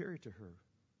you're superior to her.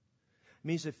 It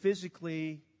means that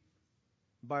physically,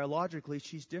 biologically,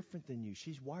 she's different than you.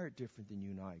 She's wired different than you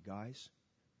and I, guys.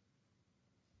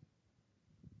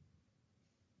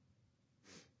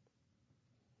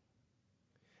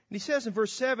 And he says in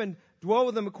verse 7, dwell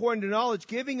with them according to knowledge,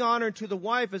 giving honor to the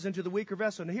wife as unto the weaker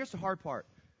vessel. Now here's the hard part.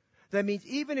 That means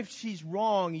even if she's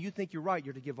wrong and you think you're right,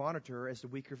 you're to give honor to her as the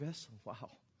weaker vessel. Wow.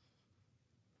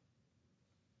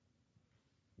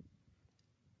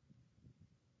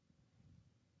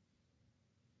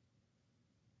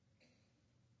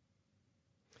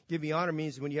 Giving honor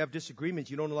means when you have disagreements,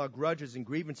 you don't allow grudges and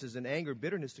grievances and anger and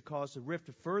bitterness to cause the rift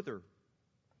to further.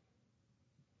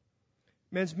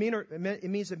 It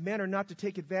means that men are not to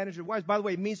take advantage of wives. By the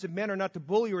way, it means that men are not to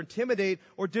bully or intimidate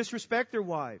or disrespect their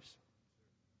wives.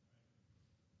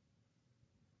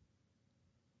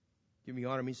 Giving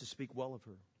honor means to speak well of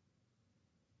her.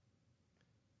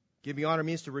 Giving honor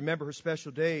means to remember her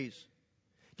special days.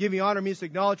 Giving honor means to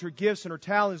acknowledge her gifts and her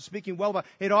talents, speaking well about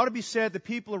it. It ought to be said that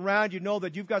people around you know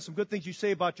that you've got some good things you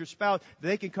say about your spouse.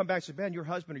 They can come back and say, man, your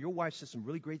husband or your wife says some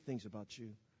really great things about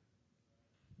you.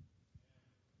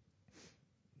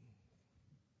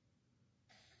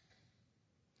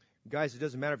 Guys, it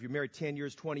doesn't matter if you're married 10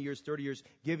 years, 20 years, 30 years.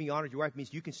 Giving honor to your wife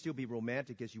means you can still be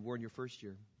romantic as you were in your first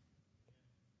year.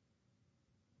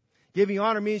 Giving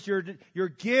honor means you're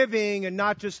giving and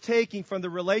not just taking from the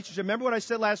relationship. Remember what I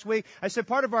said last week? I said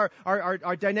part of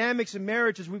our dynamics in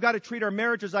marriage is we've got to treat our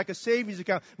marriages like a savings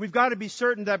account. We've got to be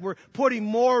certain that we're putting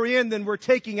more in than we're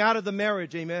taking out of the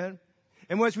marriage. Amen?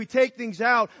 And as we take things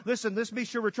out, listen, let's be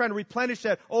sure we're trying to replenish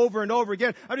that over and over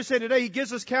again. I'm just saying today, He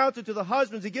gives us counsel to the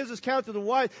husbands. He gives us counsel to the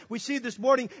wives. We see this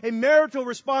morning a marital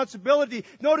responsibility.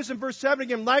 Notice in verse 7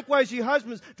 again, likewise, ye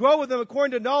husbands, dwell with them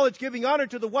according to knowledge, giving honor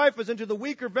to the wife as unto the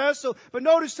weaker vessel. But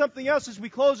notice something else as we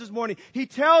close this morning. He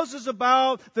tells us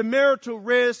about the marital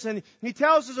risks, and He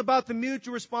tells us about the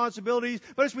mutual responsibilities.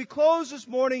 But as we close this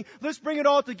morning, let's bring it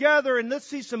all together and let's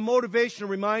see some motivational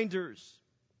reminders.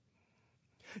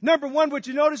 Number one, what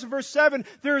you notice in verse 7,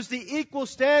 there is the equal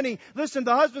standing. Listen,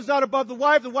 the husband's not above the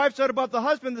wife's not above the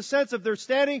husband in the sense of their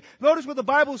standing. Notice what the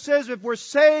Bible says, if we're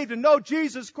saved and know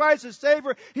Jesus Christ as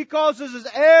Savior, He calls us as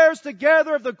heirs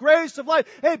together of the grace of life.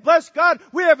 Hey, bless God,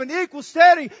 we have an equal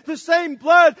standing. The same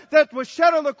blood that was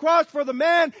shed on the cross for the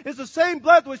man is the same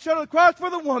blood that was shed on the cross for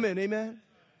the woman. Amen.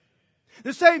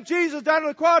 The same Jesus died on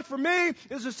the cross for me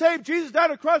is the same Jesus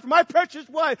died on the cross for my precious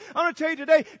wife. I'm going to tell you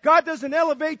today, God doesn't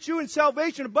elevate you in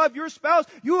salvation above your spouse.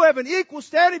 You have an equal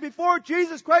standing before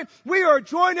Jesus Christ. We are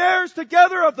joint heirs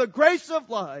together of the grace of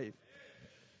life.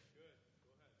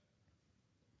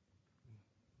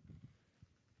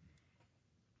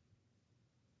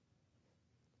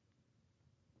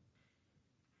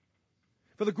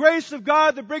 For the grace of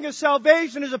God that bringeth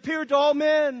salvation has appeared to all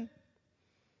men,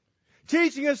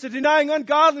 teaching us that denying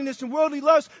ungodliness and worldly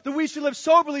lust, that we should live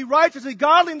soberly, righteously,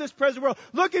 godly in this present world,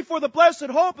 looking for the blessed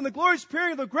hope and the glorious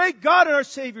appearing of the great God and our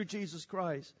Savior, Jesus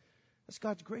Christ. That's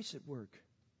God's grace at work.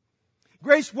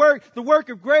 The work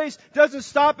of grace doesn't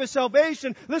stop at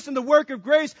salvation. Listen, the work of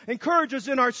grace encourages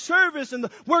in our service, and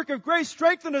the work of grace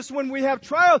strengthens us when we have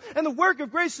trials, and the work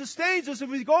of grace sustains us if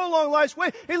we go along life's way.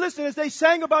 Hey, listen, as they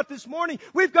sang about this morning,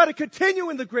 we've got to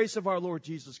continue in the grace of our Lord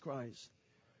Jesus Christ.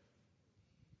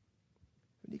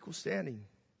 Equal standing.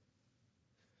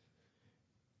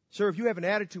 Sir, if you have an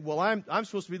attitude, well, I'm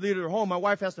supposed to be leader at home, my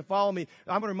wife has to follow me,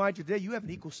 I'm going to remind you today, you have an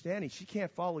equal standing. She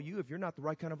can't follow you if you're not the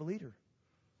right kind of a leader.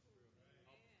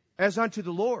 As unto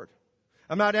the Lord.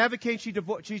 I'm not advocating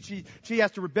she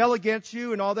has to rebel against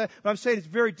you and all that, but I'm saying it's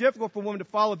very difficult for a woman to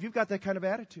follow if you've got that kind of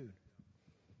attitude.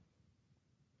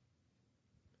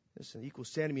 Listen, equal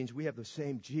standing means we have the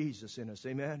same Jesus in us.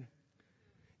 Amen?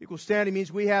 Equal standing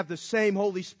means we have the same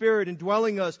Holy Spirit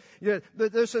indwelling us.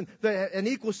 Listen, an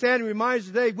equal standing reminds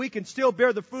us today we can still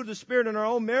bear the fruit of the Spirit in our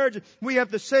own marriage. We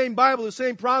have the same Bible, the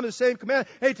same promise, the same command.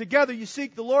 Hey, together you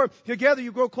seek the Lord. Together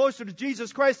you grow closer to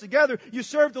Jesus Christ. Together you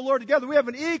serve the Lord. Together we have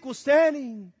an equal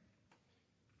standing.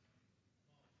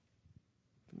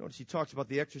 Notice he talks about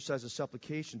the exercise of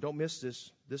supplication. Don't miss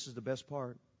this. This is the best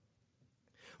part.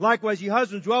 Likewise, ye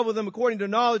husbands, dwell with them according to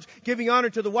knowledge, giving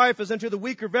honor to the wife as unto the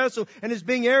weaker vessel, and as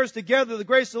being heirs together of the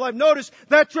grace of life. Notice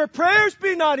that your prayers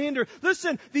be not hindered.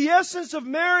 Listen, the essence of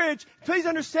marriage, please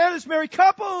understand this, married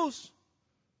couples.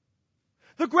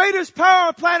 The greatest power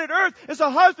on planet Earth is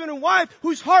a husband and wife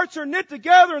whose hearts are knit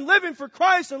together and living for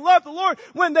Christ and love the Lord.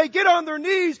 When they get on their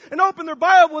knees and open their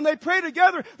Bible, when they pray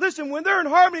together, listen, when they're in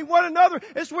harmony with one another,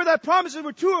 it's where that promise is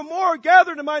where two or more are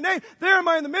gathered in my name. There am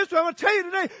I in the midst. I'm going to tell you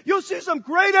today, you'll see some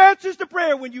great answers to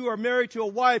prayer when you are married to a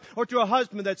wife or to a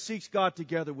husband that seeks God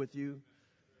together with you.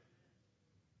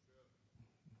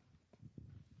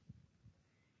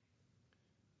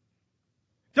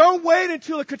 Don't wait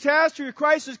until a catastrophe or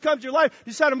crisis comes to your life.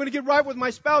 Decide I'm going to get right with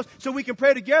my spouse so we can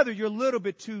pray together. You're a little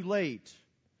bit too late.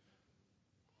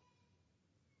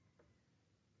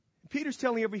 Peter's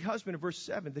telling every husband in verse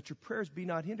 7 that your prayers be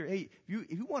not hindered. Hey, if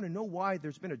you want to know why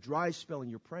there's been a dry spell in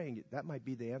your praying, that might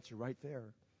be the answer right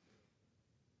there.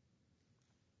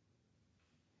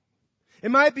 It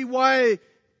might be why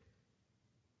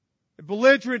a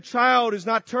belligerent child is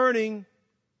not turning.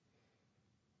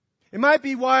 It might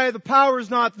be why the power is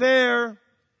not there.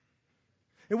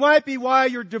 It might be why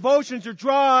your devotions are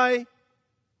dry.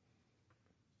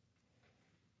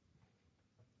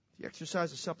 The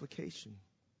exercise of supplication.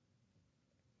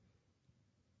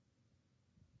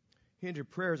 Hindered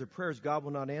prayers are prayers God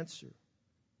will not answer.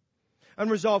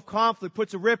 Unresolved conflict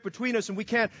puts a rift between us and we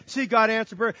can't see God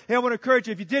answer prayer. Hey, I want to encourage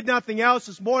you, if you did nothing else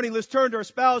this morning, let's turn to our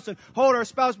spouse and hold our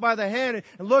spouse by the hand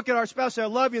and look at our spouse and say, I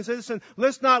love you, and say, listen,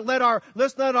 let's not let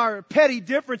our petty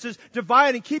differences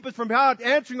divide and keep us from God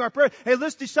answering our prayer. Hey,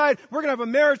 let's decide we're going to have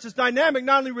a marriage that's dynamic,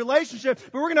 not only relationship,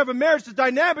 but we're going to have a marriage that's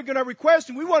dynamic in our request,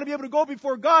 and we want to be able to go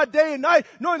before God day and night,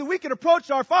 knowing that we can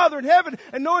approach our Father in heaven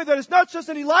and knowing that it's not just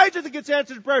an Elijah that gets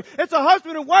answers to prayer. It's a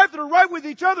husband and wife that are right with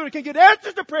each other and can get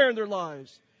answers to prayer in their lives.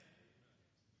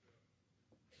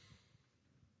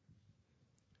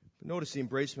 But notice the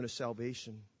embracement of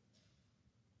salvation.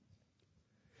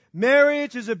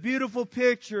 Marriage is a beautiful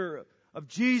picture of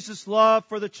Jesus' love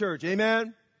for the church.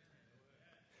 Amen?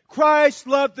 Christ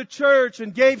loved the church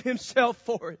and gave Himself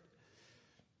for it.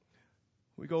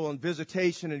 We go on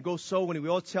visitation and go soul winning. We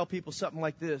always tell people something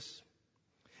like this.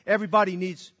 Everybody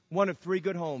needs one of three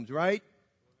good homes, right?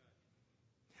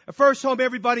 The first home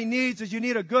everybody needs is you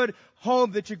need a good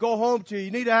home that you go home to. You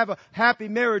need to have a happy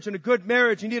marriage and a good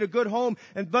marriage. You need a good home.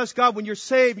 And bless God, when you're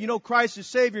saved, you know Christ is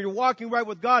Savior. You're walking right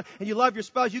with God and you love your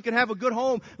spouse. You can have a good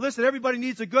home. Listen, everybody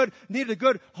needs a good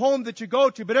home that you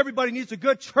go to, but everybody needs a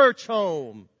good church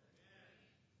home.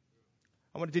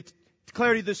 I want to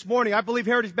declare to you this morning, I believe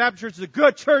Heritage Baptist Church is a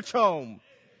good church home.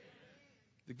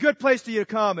 It's a good place for you to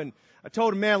come. And I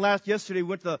told a man yesterday, we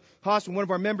went to the hospital. One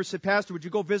of our members said, Pastor, would you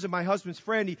go visit my husband's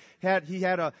friend?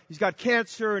 He's got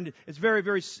cancer and it's very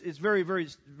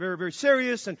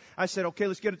serious. And I said, okay,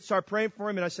 let's start praying for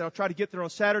him. And I said, I'll try to get there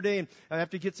on Saturday. And I have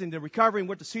to get into recovery and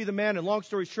went to see the man. And long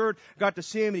story short, got to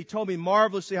see him and he told me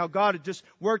marvelously how God had just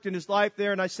worked in his life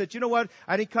there. And I said, you know what?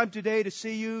 I didn't come today to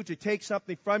see you, to take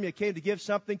something from you. I came to give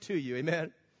something to you.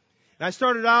 Amen. And I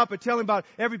started out by telling about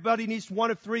everybody needs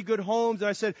one of three good homes. And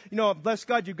I said, bless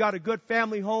God, you've got a good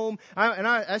family home.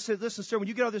 I said, listen, sir, when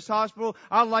you get out of this hospital,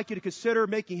 I'd like you to consider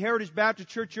making Heritage Baptist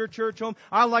Church your church home.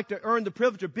 I'd like to earn the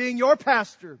privilege of being your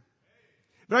pastor.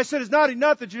 But I said, it's not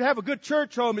enough that you have a good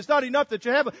church home. It's not enough that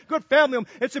you have a good family home.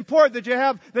 It's important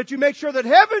that you make sure that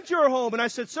heaven's your home. And I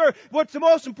said, sir, what's the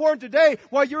most important today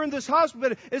while you're in this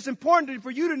hospital? It's important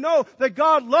for you to know that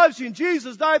God loves you and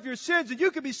Jesus died for your sins and you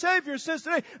can be saved for your sins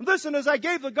today. Listen, as I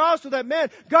gave the gospel to that man,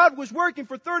 God was working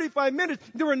for 35 minutes.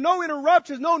 There were no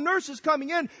interruptions, no nurses coming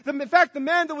in. In fact, the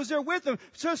man that was there with him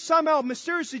just somehow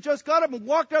mysteriously just got up and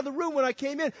walked out of the room when I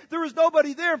came in. There was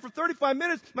nobody there. And for 35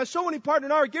 minutes, my soul winning partner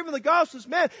and I were giving the gospel to this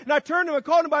man. And I turned to him and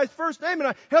called him by his first name and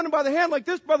I held him by the hand like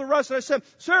this, Brother Russ. And I said,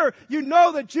 sir, you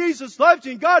know that Jesus loves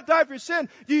you and God died for your sin.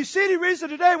 Do you see any reason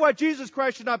today why Jesus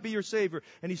Christ should not be your Savior?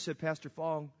 And he said, Pastor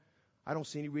Fong, I don't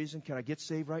see any reason. Can I get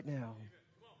saved right now?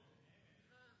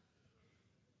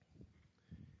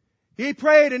 He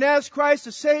prayed and asked Christ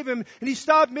to save him, and he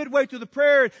stopped midway through the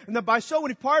prayer. And my soul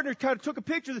winning partner kind of took a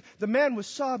picture. The man was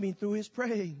sobbing through his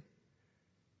praying.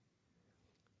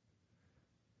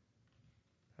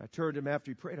 I turned to him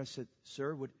after he prayed. I said,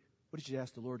 sir, what did you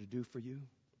ask the Lord to do for you?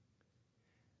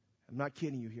 I'm not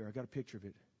kidding you here. I got a picture of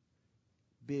it.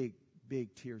 Big,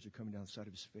 big tears are coming down the side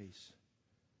of his face.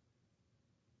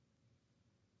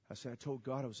 I said, I told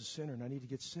God I was a sinner and I need to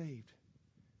get saved.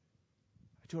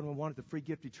 I told him I wanted the free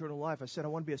gift of eternal life. I said, I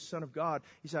want to be a son of God.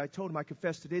 He said, I told him I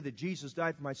confessed today that Jesus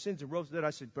died for my sins and rose from the dead.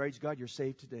 I said, praise God, you're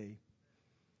saved today.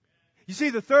 You see,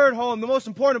 the third home, the most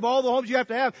important of all the homes you have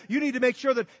to have, you need to make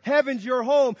sure that heaven's your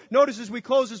home. Notice as we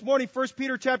close this morning, 1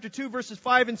 Peter chapter 2, verses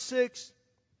 5 and 6.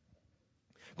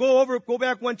 Go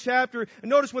back one chapter, and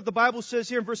notice what the Bible says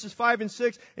here in verses 5 and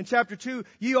 6 in chapter 2.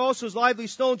 Ye also as lively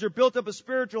stones are built up a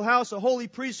spiritual house, a holy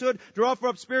priesthood, to offer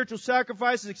up spiritual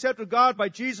sacrifices accepted to God by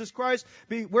Jesus Christ.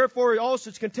 Wherefore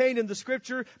also it's contained in the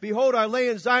Scripture, Behold, I lay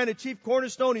in Zion a chief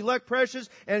cornerstone, elect precious,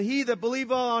 and he that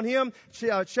believeth on him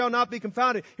shall not be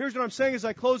confounded. Here's what I'm saying as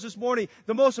I close this morning.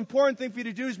 The most important thing for you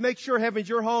to do is make sure heaven's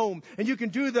your home. And you can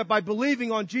do that by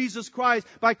believing on Jesus Christ,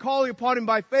 by calling upon Him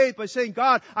by faith, by saying,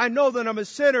 God, I know that I'm a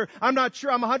sinner. I'm not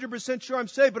sure. I'm 100% sure I'm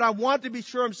saved, but I want to be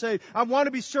sure I'm saved. I want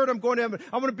to be sure I'm going to heaven.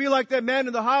 I want to be like that man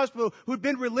in the hospital who'd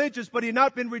been religious, but he had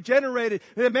not been regenerated.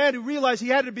 And the man who realized he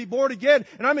had to be born again.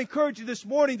 And I'm encouraging you this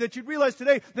morning that you realize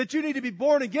today that you need to be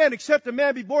born again. Except a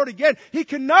man be born again, he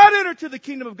cannot enter to the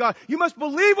kingdom of God. You must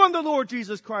believe on the Lord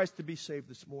Jesus Christ to be saved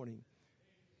this morning.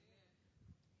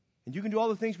 And you can do all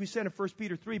the things we said in 1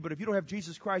 Peter 3, but if you don't have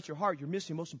Jesus Christ in your heart, you're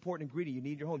missing the most important ingredient you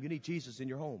need in your home. You need Jesus in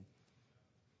your home.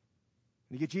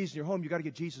 When you get Jesus in your home, you've got to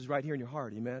get Jesus right here in your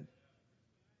heart. Amen?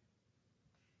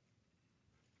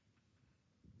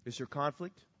 Is there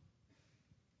conflict?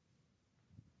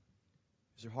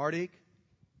 Is there heartache?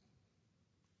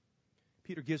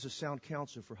 Peter gives us sound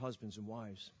counsel for husbands and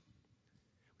wives.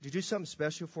 Would you do something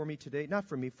special for me today? Not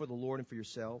for me, for the Lord and for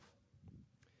yourself.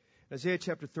 Isaiah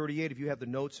chapter 38, if you have the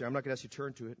notes there, I'm not going to ask you to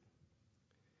turn to it.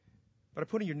 But I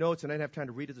put in your notes, and I didn't have time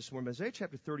to read it this morning. But Isaiah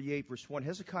chapter 38, verse 1,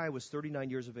 Hezekiah was 39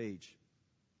 years of age.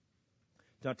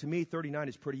 Now, to me, 39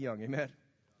 is pretty young. Amen?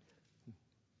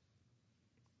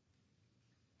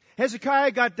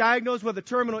 Hezekiah got diagnosed with a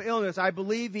terminal illness. I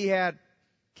believe he had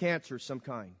cancer of some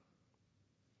kind.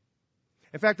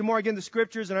 In fact, the more I get in the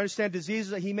Scriptures and understand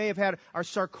diseases, he may have had a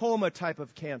sarcoma type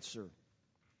of cancer.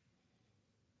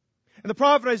 And the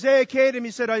prophet Isaiah came to him,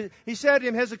 he said to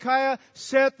him, Hezekiah,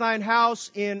 set thine house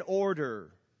in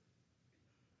order.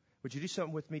 Would you do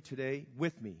something with me today?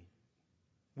 With me.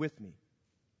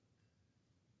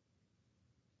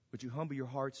 Would you humble your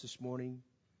hearts this morning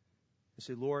and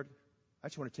say, Lord, I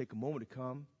just want to take a moment to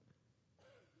come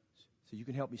so you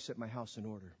can help me set my house in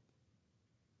order.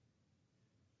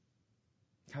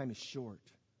 Time is short.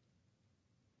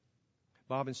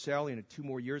 Bob and Sally in 2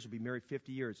 more years will be married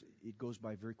 50 years. It goes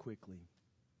by very quickly.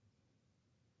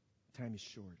 Time is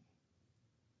short.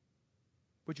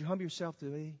 Would you humble yourself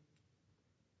today?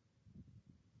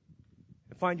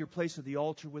 And find your place at the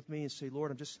altar with me and say,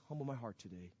 Lord, I'm just humble my heart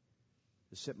today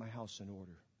to set my house in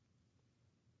order.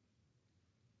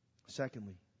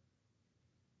 Secondly,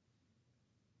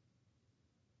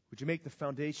 would you make the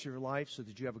foundation of your life so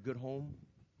that you have a good home?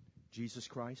 Jesus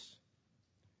Christ.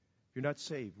 If you're not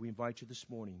saved, we invite you this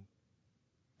morning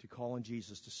to call on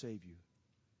Jesus to save you,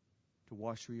 to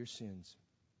wash away your sins,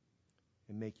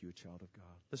 and make you a child of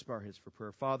God. Let's bow our heads for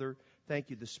prayer. Father, thank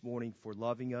you this morning for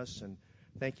loving us, and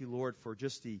thank you, Lord, for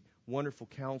just the wonderful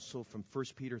counsel from 1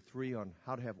 Peter 3 on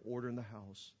how to have order in the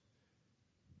house.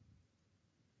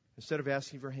 Instead of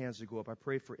asking for hands to go up, I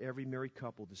pray for every married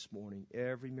couple this morning,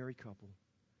 every married couple.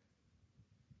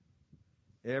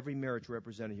 Every marriage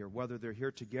represented here, whether they're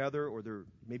here together or they're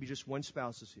maybe just one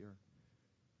spouse is here.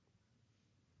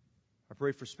 I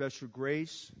pray for special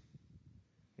grace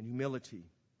and humility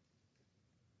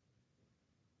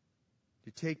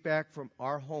to take back from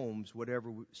our homes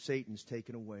whatever Satan's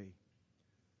taken away.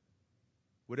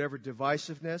 Whatever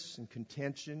divisiveness and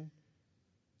contention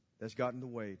that's gotten in the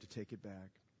way, to take it back.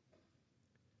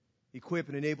 Equip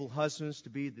and enable husbands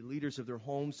to be the leaders of their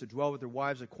homes, to dwell with their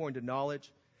wives according to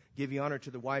knowledge, giving honor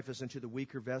to the wife as unto the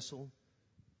weaker vessel.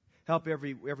 Help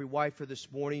every wife here this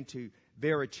morning to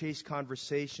bear a chaste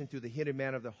conversation through the hidden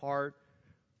man of the heart,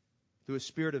 through a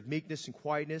spirit of meekness and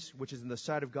quietness, which is in the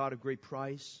sight of God of great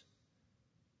price.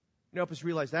 And help us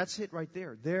realize that's it right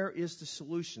there. There is the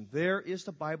solution. There is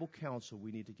the Bible counsel.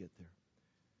 We need to get there.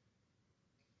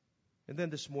 And then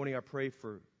this morning I pray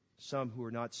for some who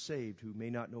are not saved, who may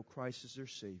not know Christ as their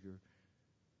Savior.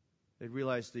 They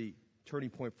realize the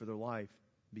turning point for their life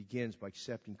begins by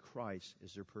accepting Christ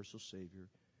as their personal Savior.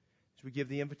 As we give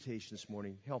the invitation this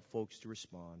morning, help folks to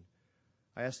respond.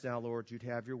 I ask now, Lord, you'd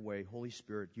have your way. Holy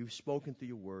Spirit, you've spoken through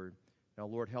your word. Now,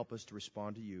 Lord, help us to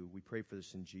respond to you. We pray for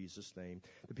this in Jesus' name.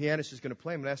 The pianist is going to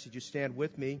play. I'm going to ask you to stand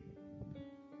with me.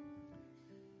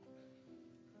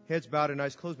 Heads bowed and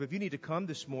eyes closed. But if you need to come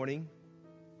this morning,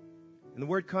 and the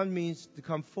word come means to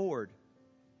come forward,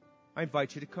 I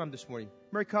invite you to come this morning.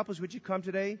 Married couples, would you come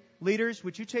today? Leaders,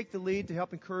 would you take the lead to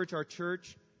help encourage our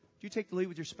church? Would you take the lead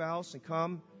with your spouse and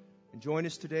come and join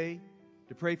us today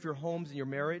to pray for your homes and your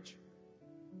marriage?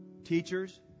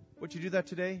 Teachers, would you do that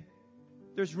today?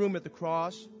 There's room at the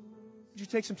cross. Would you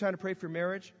take some time to pray for your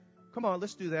marriage? Come on,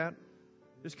 let's do that.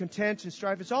 There's contention and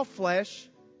strife. It's all flesh.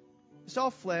 It's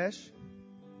all flesh.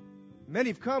 Many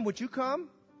have come. Would you come?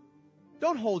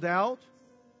 Don't hold out.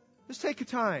 Let's take a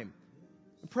time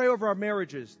and pray over our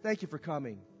marriages. Thank you for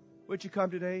coming. Would you come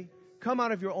today? Come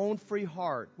out of your own free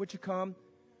heart. Would you come?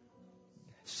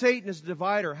 Satan is a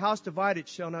divider. House divided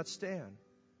shall not stand.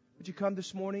 Would you come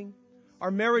this morning?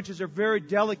 Our marriages are very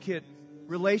delicate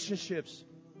relationships.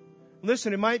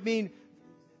 Listen, it might mean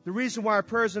the reason why our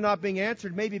prayers are not being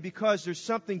answered may be because there's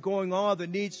something going on that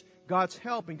needs God's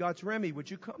help and God's remedy. Would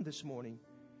you come this morning?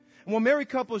 And when married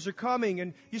couples are coming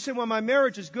and you say, well, my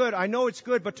marriage is good. I know it's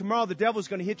good, but tomorrow the devil's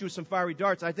going to hit you with some fiery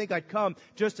darts. I think I'd come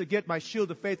just to get my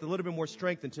shield of faith a little bit more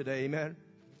strengthened today. Amen?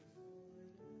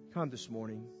 Come this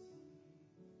morning.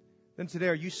 Then today,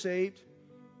 are you saved?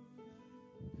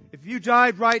 If you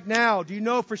died right now, do you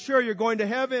know for sure you're going to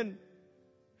heaven?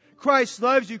 Christ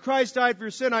loves you. Christ died for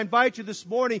your sin. I invite you this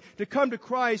morning to come to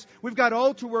Christ. We've got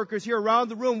altar workers here around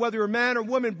the room, whether you're a man or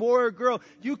woman, boy or girl.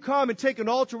 You come and take an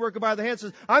altar worker by the hand and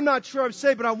says, I'm not sure I'm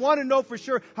saved, but I want to know for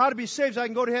sure how to be saved so I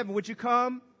can go to heaven. Would you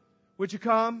come? Would you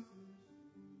come?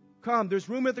 Come. There's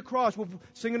room at the cross. We'll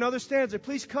sing another stanza.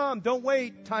 Please come. Don't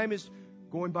wait. Time is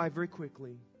going by very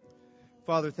quickly.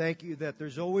 Father, thank you that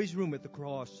there's always room at the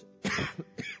cross.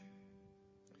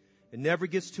 It never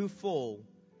gets too full.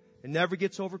 It never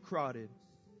gets overcrowded.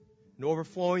 And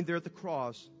overflowing there at the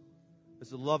cross is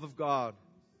the love of God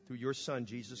through your Son,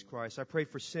 Jesus Christ. I pray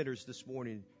for sinners this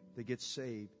morning that get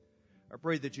saved. I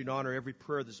pray that you'd honor every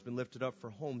prayer that's been lifted up for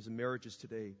homes and marriages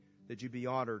today, that you be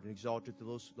honored and exalted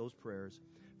through those prayers.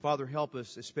 Father, help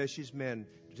us, especially as men,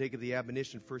 to take of the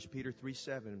admonition, 1 Peter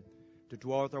 3:7, to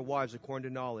dwell with our wives according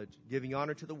to knowledge, giving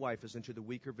honor to the wife as unto the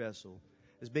weaker vessel,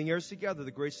 as being heirs together the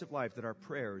grace of life, that our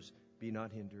prayers be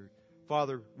not hindered.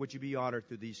 Father, would you be honored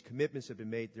through these commitments that have been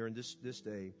made during this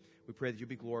day. We pray that you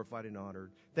be glorified and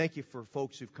honored. Thank you for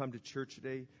folks who've come to church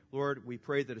today. Lord, we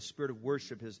pray that a spirit of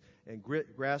worship has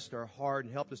grasped our heart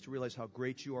and helped us to realize how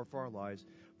great you are for our lives.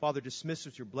 Father, dismiss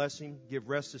us your blessing. Give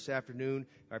rest this afternoon.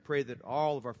 I pray that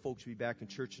all of our folks will be back in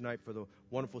church tonight for the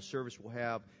wonderful service we'll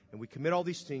have. And we commit all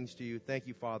these things to you. Thank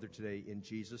you, Father, today. In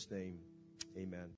Jesus' name, amen.